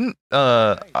 Didn't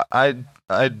I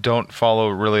don't follow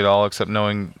really at all except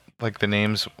knowing like the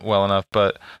names well enough,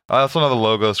 but I also know the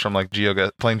logos from like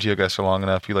playing GeoGuessr for long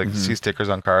enough. You like see stickers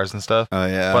on cars and stuff. Oh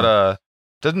yeah, But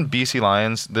doesn't BC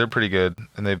Lions? They're pretty good,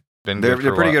 and they've been they're good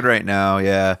for a pretty while. good right now.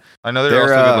 Yeah, I know they're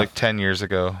also good like 10 years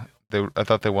ago. I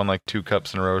thought they won like 2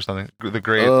 cups in a row or something. The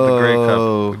Grey Cup.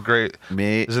 The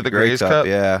Grey. Is it the Grey Grey's Cup?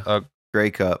 Yeah,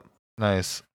 Grey Cup.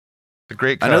 Nice. The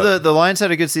Great Cup. I know the Lions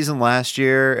had a good season last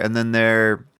year, and then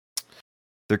their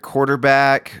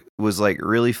quarterback was like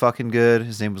really fucking good.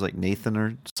 His name was like Nathan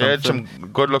or something. They had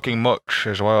some good-looking much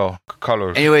as well.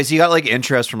 Colors. Anyways, he got like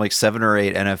interest from like 7 or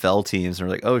 8 NFL teams, and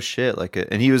we're like, oh shit!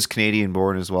 And he was Canadian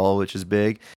born as well, which is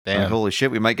big. Damn. Like, holy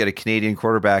shit, we might get a Canadian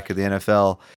quarterback at the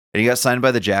NFL. And he got signed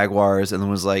by the Jaguars, and then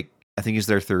was like, I think he's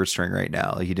their 3rd string right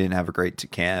now. Like, he didn't have a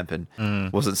great camp and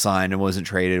wasn't signed and wasn't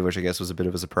traded, which I guess was a bit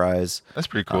of a surprise. That's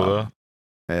pretty cool though.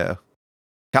 Yeah.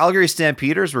 Calgary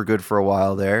Stampeders were good for a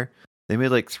while there. They made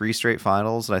like 3 straight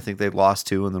finals, and I think they lost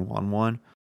 2 and then won 1.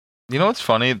 You know what's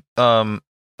funny?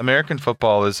 American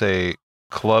football is a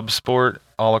club sport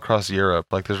all across Europe.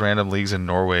 Like there's random leagues in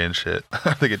Norway and shit.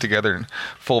 They get together in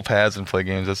full pads and play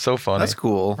games. That's so funny. That's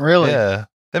cool. Really? Yeah,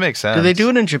 that makes sense. Do they do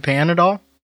it in Japan at all?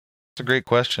 It's a great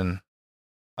question.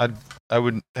 I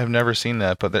would have never seen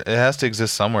that, but it has to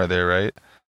exist somewhere there, right?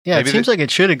 Yeah, Maybe it seems like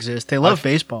it should exist. They love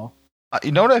baseball.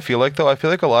 You know what I feel like though? I feel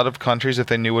like a lot of countries, if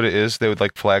they knew what it is, they would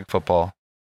like flag football,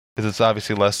 because it's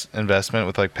obviously less investment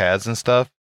with like pads and stuff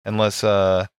and less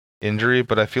injury.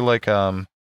 But I feel like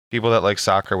people that like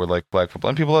soccer would like flag football,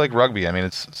 and people that like rugby. I mean,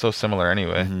 it's so similar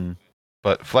anyway. Mm-hmm.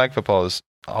 But flag football is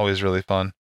always really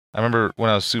fun. I remember when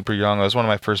I was super young, it was one of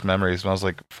my first memories when I was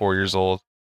like 4 years old.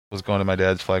 was going to my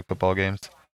dad's flag football games.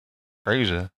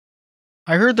 Crazy.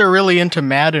 I heard they're really into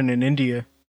Madden in India.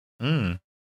 Mm.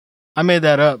 I made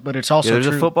that up, but it's also there's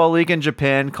true. a football league in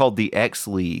Japan called the X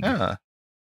League. Yeah.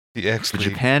 The X The League.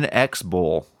 Japan X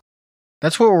Bowl.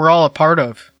 That's what we're all a part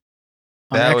of.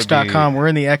 On That would X.com, we're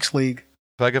in the X League.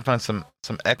 If I could find some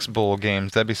X Bowl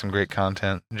games, that'd be some great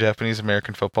content. Japanese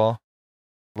American football.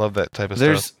 Love that type of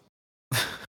stuff.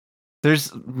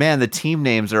 Man, the team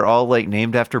names are all like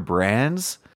named after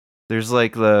brands. There's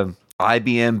like the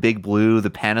IBM Big Blue, the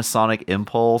Panasonic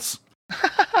Impulse,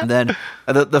 and then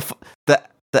the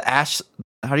Ash.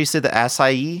 How do you say the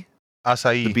acai?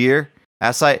 Acai. The beer.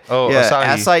 Acai. Oh, yeah,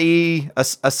 Asahi.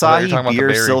 Asahi talking about the beer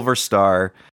berry. Silver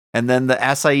Star, and then the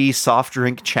Acai soft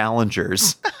drink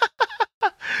challengers.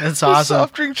 That's The awesome.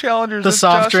 soft drink challengers. The That's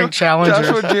soft drink challengers.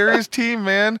 Joshua Jerry's team,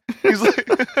 man. He's like,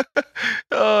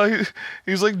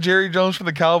 he's like Jerry Jones from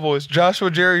the Cowboys.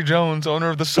 Joshua Jerry Jones, owner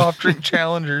of the soft drink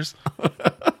challengers.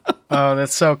 Oh,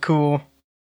 that's so cool.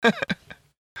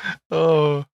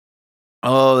 Oh,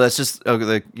 That's just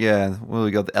yeah. What do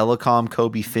we got? The Elecom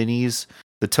Kobe Finneys,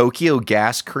 the Tokyo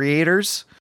Gas Creators.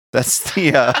 That's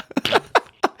the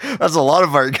that's a lot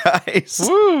of our guys.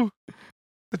 woo!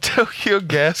 The Tokyo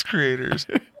Gas Creators.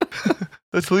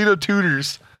 The Toledo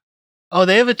Tutors. Oh,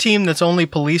 they have a team that's only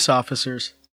police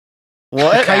officers.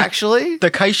 What Kai- actually?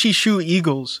 The Kaishishu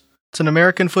Eagles. It's an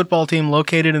American football team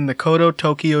located in the Koto,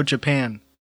 Tokyo, Japan.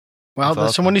 Well, That's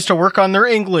awesome. someone needs to work on their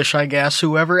English, I guess,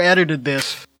 whoever edited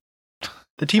this.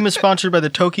 The team is sponsored by the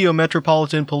Tokyo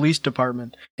Metropolitan Police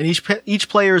Department, and each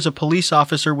player is a police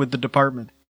officer with the department.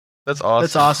 That's awesome.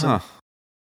 That's awesome. Huh.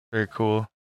 Very cool.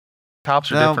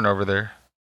 Cops are Now- different over there.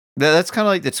 That's kind of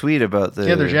like the tweet about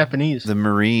Yeah, they're Japanese. the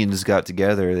Marines got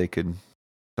together. They could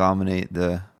dominate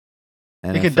the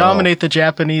NFL. They could dominate the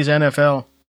Japanese NFL.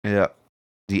 Yeah.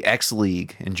 The X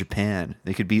League in Japan.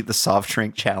 They could beat the soft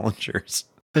drink challengers.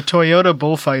 The Toyota The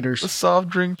Bullfighters. soft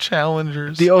drink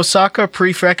challengers. The Osaka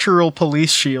Prefectural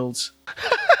Police Shields.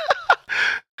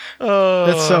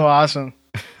 That's so awesome.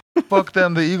 Fuck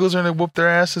them. The Eagles are gonna whoop their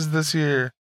asses this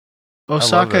year.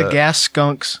 Osaka that. Gas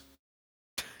Skunks.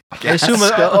 I assume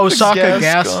Gas Osaka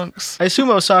Gas. Skunks. I assume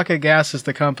Osaka Gas is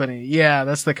the company. Yeah,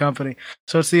 that's the company.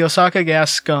 So it's the Osaka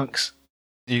Gas Skunks.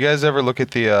 You guys ever look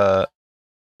at the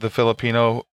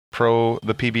Filipino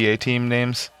the PBA team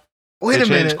names? Wait they a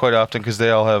change minute. quite often because they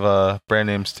all have brand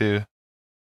names too.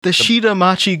 The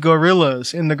Shitamachi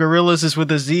Gorillas, and the Gorillas is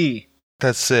with a Z.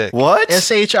 That's sick. What?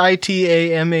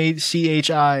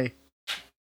 Shitamachi.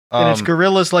 And it's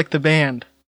Gorillas like the band.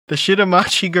 The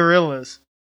Shitamachi Gorillas.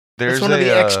 there's It's one of the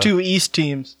a, X2 East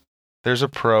teams. There's a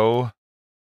pro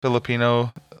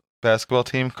Filipino basketball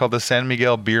team called the San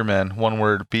Miguel Beermen. One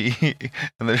word, B,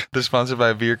 and they're sponsored by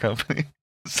a beer company.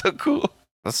 So cool.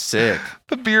 That's sick.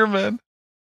 The Beermen.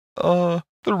 The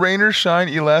Rain or Shine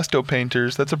Elasto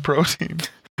Painters. That's a pro team.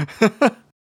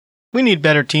 We need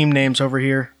better team names over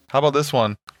here. How about this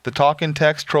one? The Talking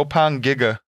Text Tropang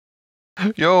Giga.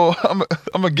 Yo, I'm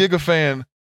a Giga fan.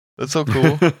 That's so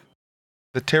cool.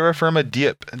 The Terra Firma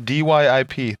Dip.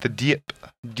 DYIP. The Dip.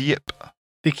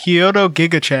 The Kyoto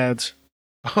Gigachads.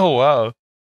 Oh, wow.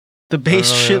 The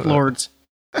Base Oh, yeah. Shitlords.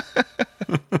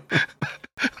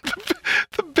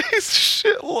 The base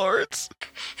shit lords.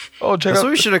 Oh, check That's out.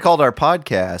 what we should have called our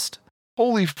podcast.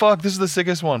 Holy fuck, this is the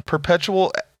sickest one.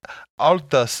 Perpetual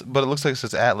Altas, but it looks like it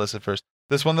says Atlas at first.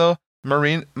 This one, though,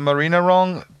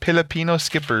 Marinarong Filipino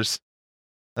Skippers.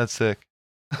 That's sick.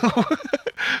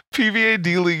 PVA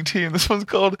D-League team. This one's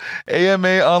called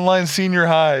AMA Online Senior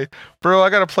High. Bro, I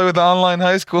gotta play with the online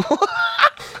high school.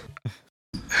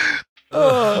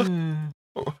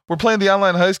 We're playing the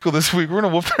online high school this week. We're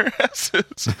gonna whoop their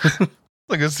asses.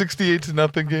 Like a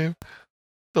 68-0 game.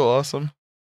 So awesome.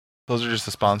 Those are just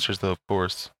the sponsors, though, of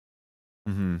course.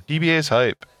 Mm-hmm. PBA's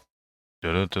hype.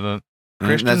 Dun-dun-dun-dun.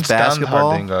 Christian That's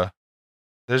basketball. Standhardinga.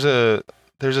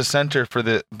 There's a center for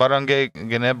the Barangay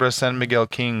Ginebra San Miguel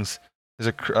Kings.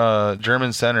 There's a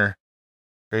German center.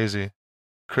 Crazy.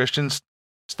 Christian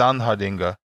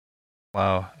Standhardinga.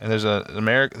 Wow. And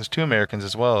there's two Americans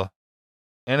as well.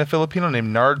 And a Filipino named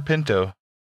Nard Pinto.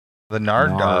 The Nard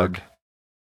Dog.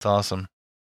 It's awesome.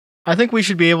 I think we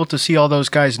should be able to see all those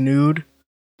guys nude,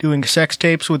 doing sex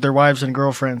tapes with their wives and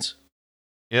girlfriends.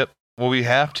 Yep. Well, we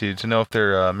have to know if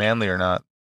they're manly or not.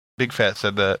 Big Fat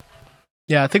said that.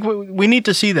 Yeah, I think we need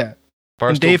to see that.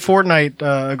 And Barstool, Dave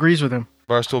Fortnite agrees with him.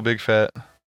 Barstool Big Fat.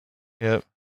 Yep.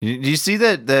 Do you see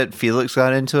that Felix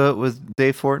got into it with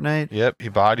Dave Fortnite? Yep. He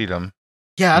bodied him.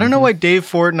 Yeah, I don't know why Dave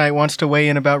Fortnite wants to weigh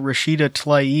in about Rashida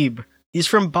Tlaib. He's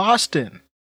from Boston.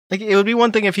 Like, it would be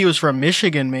one thing if he was from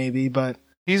Michigan, maybe, but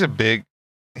He's a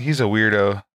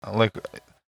weirdo. Like,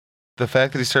 the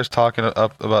fact that he starts talking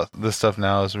up about this stuff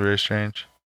now is very strange.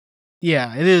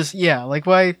 Yeah, it is. Yeah, like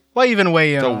why even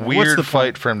weigh in It's a on it? What's weird the fight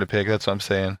point? for him to pick. That's what I'm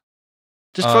saying.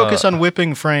 Just focus on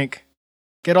whipping Frank.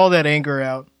 Get all that anger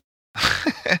out.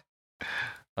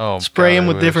 Oh, Spray God, him I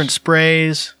with wish. different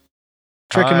sprays.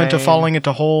 Trick him into Time falling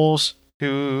into holes.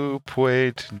 to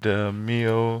wait the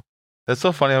meal. That's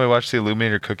so funny how we watched the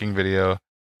Illuminator cooking video,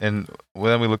 and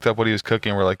then we looked up what he was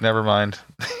cooking. We're like, never mind.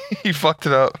 He fucked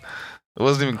it up. It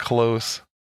wasn't even close.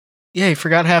 Yeah, he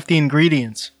forgot half the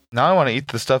ingredients. Now I want to eat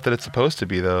the stuff that it's supposed to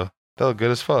be, though. That looked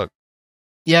good as fuck.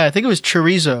 Yeah, I think it was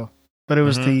chorizo, but it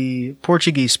was Mhm. the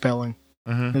Portuguese spelling.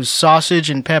 Mm-hmm. It was sausage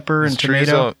and pepper and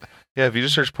tomato. Yeah, if you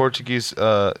just search Portuguese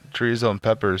chorizo and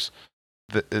peppers,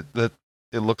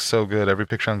 it looks so good. Every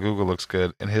picture on Google looks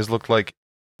good, and his looked like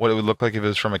what it would look like if it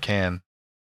was from a can.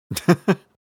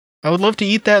 I would love to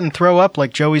eat that and throw up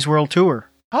like Joey's World Tour.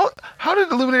 How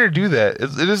did Illuminator do that?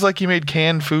 It is like he made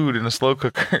canned food in a slow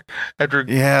cooker after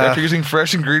using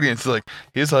fresh ingredients. It's like,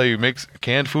 here's how you make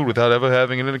canned food without ever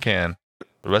having it in a can.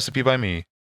 A recipe by me.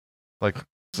 Like,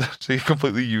 it's a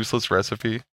completely useless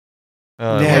recipe. Yeah,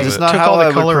 love that's it. not Took how all the I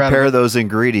would color out of prepare it. those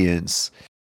ingredients.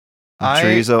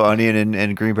 Chorizo, onion,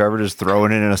 and green pepper, just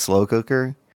throwing it in a slow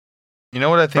cooker. You know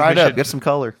what I think Fry it we up, should get some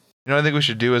color. You know what I think we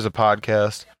should do as a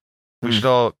podcast? We should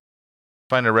all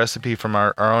find a recipe from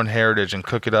our own heritage and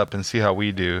cook it up and see how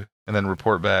we do, and then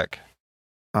report back.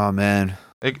 Oh man,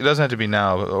 It doesn't have to be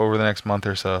now, but over the next month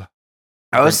or so.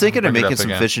 I was thinking of bring it making up some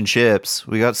again. fish and chips.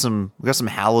 We got some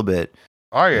halibut.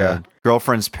 Oh yeah,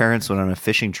 Girlfriend's parents went on a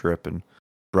fishing trip and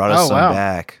brought us Oh, some wow.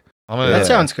 back. I'm gonna, That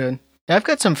sounds good. Yeah, I've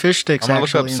got some fish sticks I'm gonna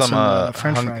look up actually and some, some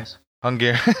French hung- fries.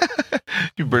 Hungarian.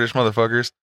 You British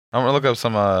motherfuckers. I'm gonna look up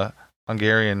some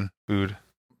Hungarian food.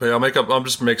 But yeah, I'll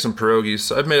just make some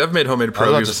pierogies. I've made homemade I was about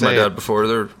pierogies to with my say, dad before.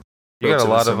 They're You got a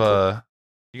lot relatively of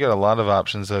you got a lot of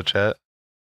options though, chat.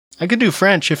 I could do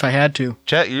French if I had to.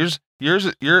 Chat, the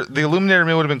Illuminator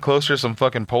meal would have been closer to some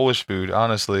fucking Polish food,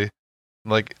 honestly.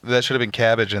 Like that should have been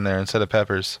cabbage in there instead of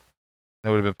peppers. It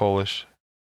would have been Polish.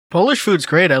 Polish food's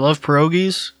great. I love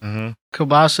pierogies, Mm-hmm.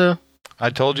 kielbasa. I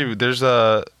told you there's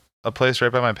a place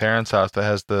right by my parents' house that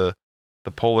has the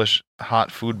Polish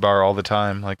hot food bar all the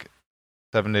time, like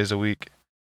 7 days a week.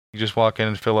 You just walk in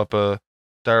and fill up a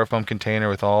styrofoam container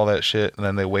with all that shit, and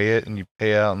then they weigh it, and you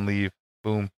pay out and leave.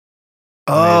 Boom.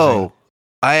 Oh,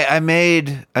 I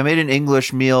made an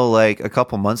English meal like a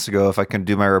couple months ago. If I can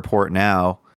do my report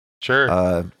now,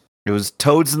 Sure. it was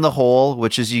toads in the hole,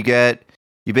 which is you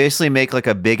basically make like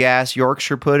a big ass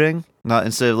Yorkshire pudding, not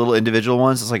instead of little individual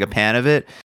ones. It's like a pan of it,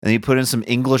 and then you put in some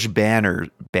English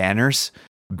bangers,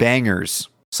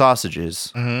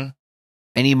 sausages. Mm-hmm.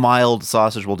 Any mild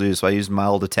sausage will do. So I used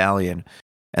mild Italian,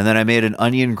 and then I made an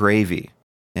onion gravy,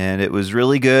 and it was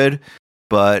really good,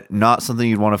 but not something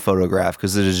you'd want to photograph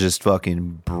because it is just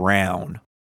fucking brown.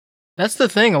 That's the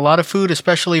thing. A lot of food,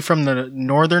 especially from the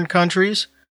northern countries,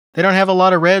 they don't have a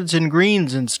lot of reds and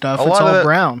greens and stuff. A It's lot of all that-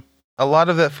 brown. A lot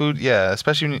of that food, yeah,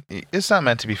 especially it's not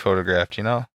meant to be photographed, you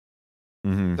know.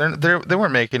 Mm-hmm. They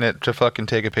weren't making it to fucking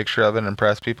take a picture of it and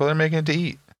impress people. They're making it to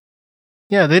eat.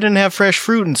 Yeah, they didn't have fresh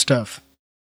fruit and stuff.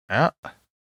 Yeah.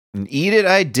 And eat it,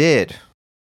 I did.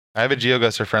 I have a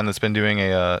GeoGuessr friend that's been doing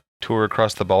a tour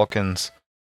across the Balkans.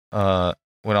 Went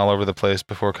all over the place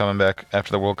before coming back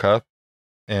after the World Cup,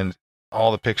 and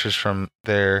all the pictures from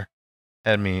there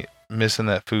had me missing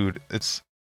that food. It's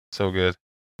so good.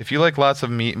 If you like lots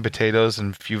of meat and potatoes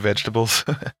and few vegetables,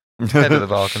 head to the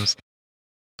Balkans.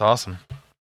 It's awesome.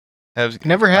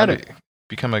 Never had it.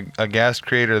 Become a gas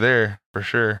creator there for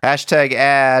sure. Hashtag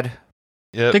ad.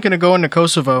 Yep. Thinking of going to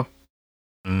Kosovo.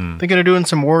 Mm, Thinking of doing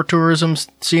some war tourism,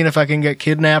 seeing if I can get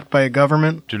kidnapped by a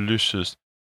government. delicious.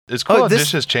 It's cool how this-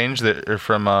 dishes change that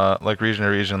from like region to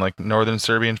region. Like northern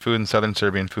Serbian food and southern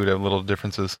Serbian food have little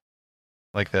differences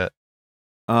like that.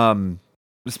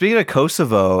 Speaking of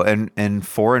Kosovo and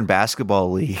foreign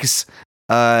basketball leagues,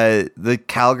 the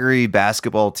Calgary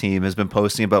basketball team has been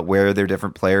posting about where their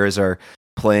different players are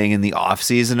playing in the off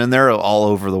season, and they're all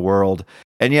over the world.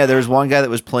 And yeah, there's one guy that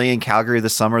was playing in Calgary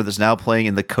this summer that's now playing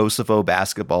in the Kosovo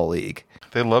basketball league.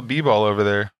 They love b-ball over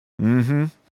there. Mm-hmm.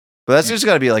 But that's just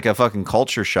got to be like a fucking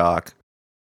culture shock,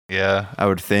 Yeah. I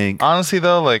would think. Honestly,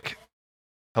 though, like,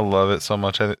 I love it so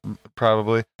much.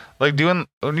 Probably like when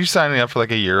you're signing up for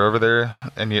like a year over there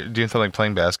and you're doing something like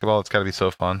playing basketball. It's got to be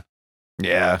so fun.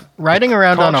 Yeah. Riding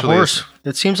around on a Culturally, horse,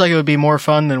 it seems like it would be more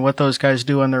fun than what those guys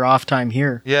do on their off time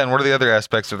here. Yeah, and what are the other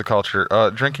aspects of the culture?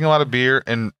 Drinking a lot of beer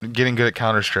and getting good at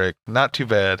Counter-Strike. Not too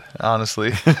bad,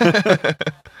 honestly.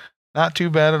 Not too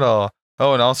bad at all.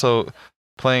 Oh, and also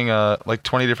playing like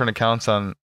 20 different accounts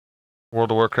on World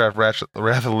of Warcraft Wrath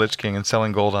of the Lich King and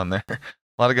selling gold on there.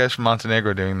 A lot of guys from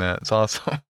Montenegro doing that. It's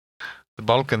awesome. The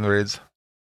Balkan raids.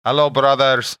 Hello,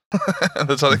 brothers.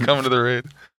 That's how they come into the raid.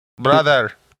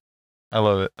 Brother. I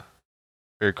love it.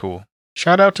 Very cool.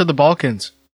 Shout out to the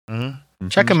Balkans. Mm-hmm.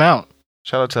 Check them out.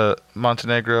 Shout out to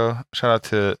Montenegro. Shout out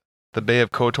to the Bay of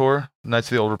Kotor,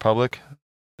 Knights of the Old Republic.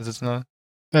 Is it known?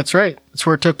 That's right. That's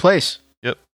where it took place.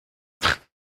 Yep.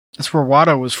 That's where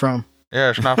Watto was from. Yeah,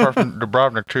 it's not far from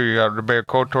Dubrovnik, too. You got the Bay of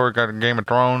Kotor, got a Game of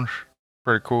Thrones.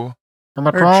 Pretty cool.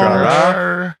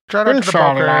 Inshallah. Shout out to the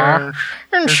Balkans.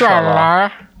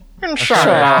 Inshallah.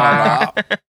 Inshallah.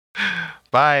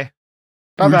 Bye.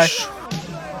 Bye-bye.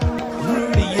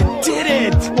 Rudy, you did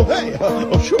it! Well, hey,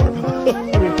 sure. I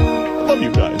mean, I love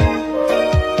you guys.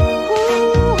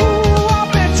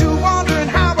 I bet you're wondering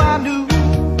how I knew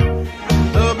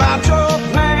about your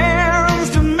plans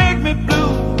to make me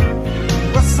blue.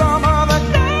 With some other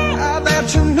guy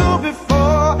that you knew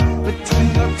before.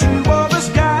 Between the two of us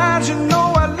guys, you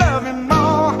know I love you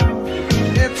more.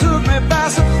 It took me by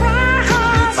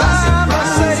surprise. I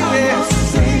must say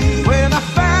yes. When I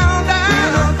found out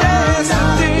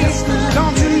yesterday,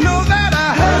 don't you know that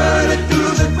I heard it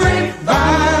through the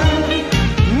grapevine?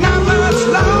 Not much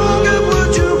longer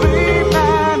would you be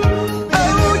mine.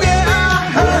 Oh yeah, I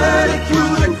heard it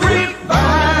through the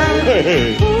grapevine.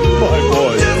 Hey, my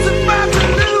boy.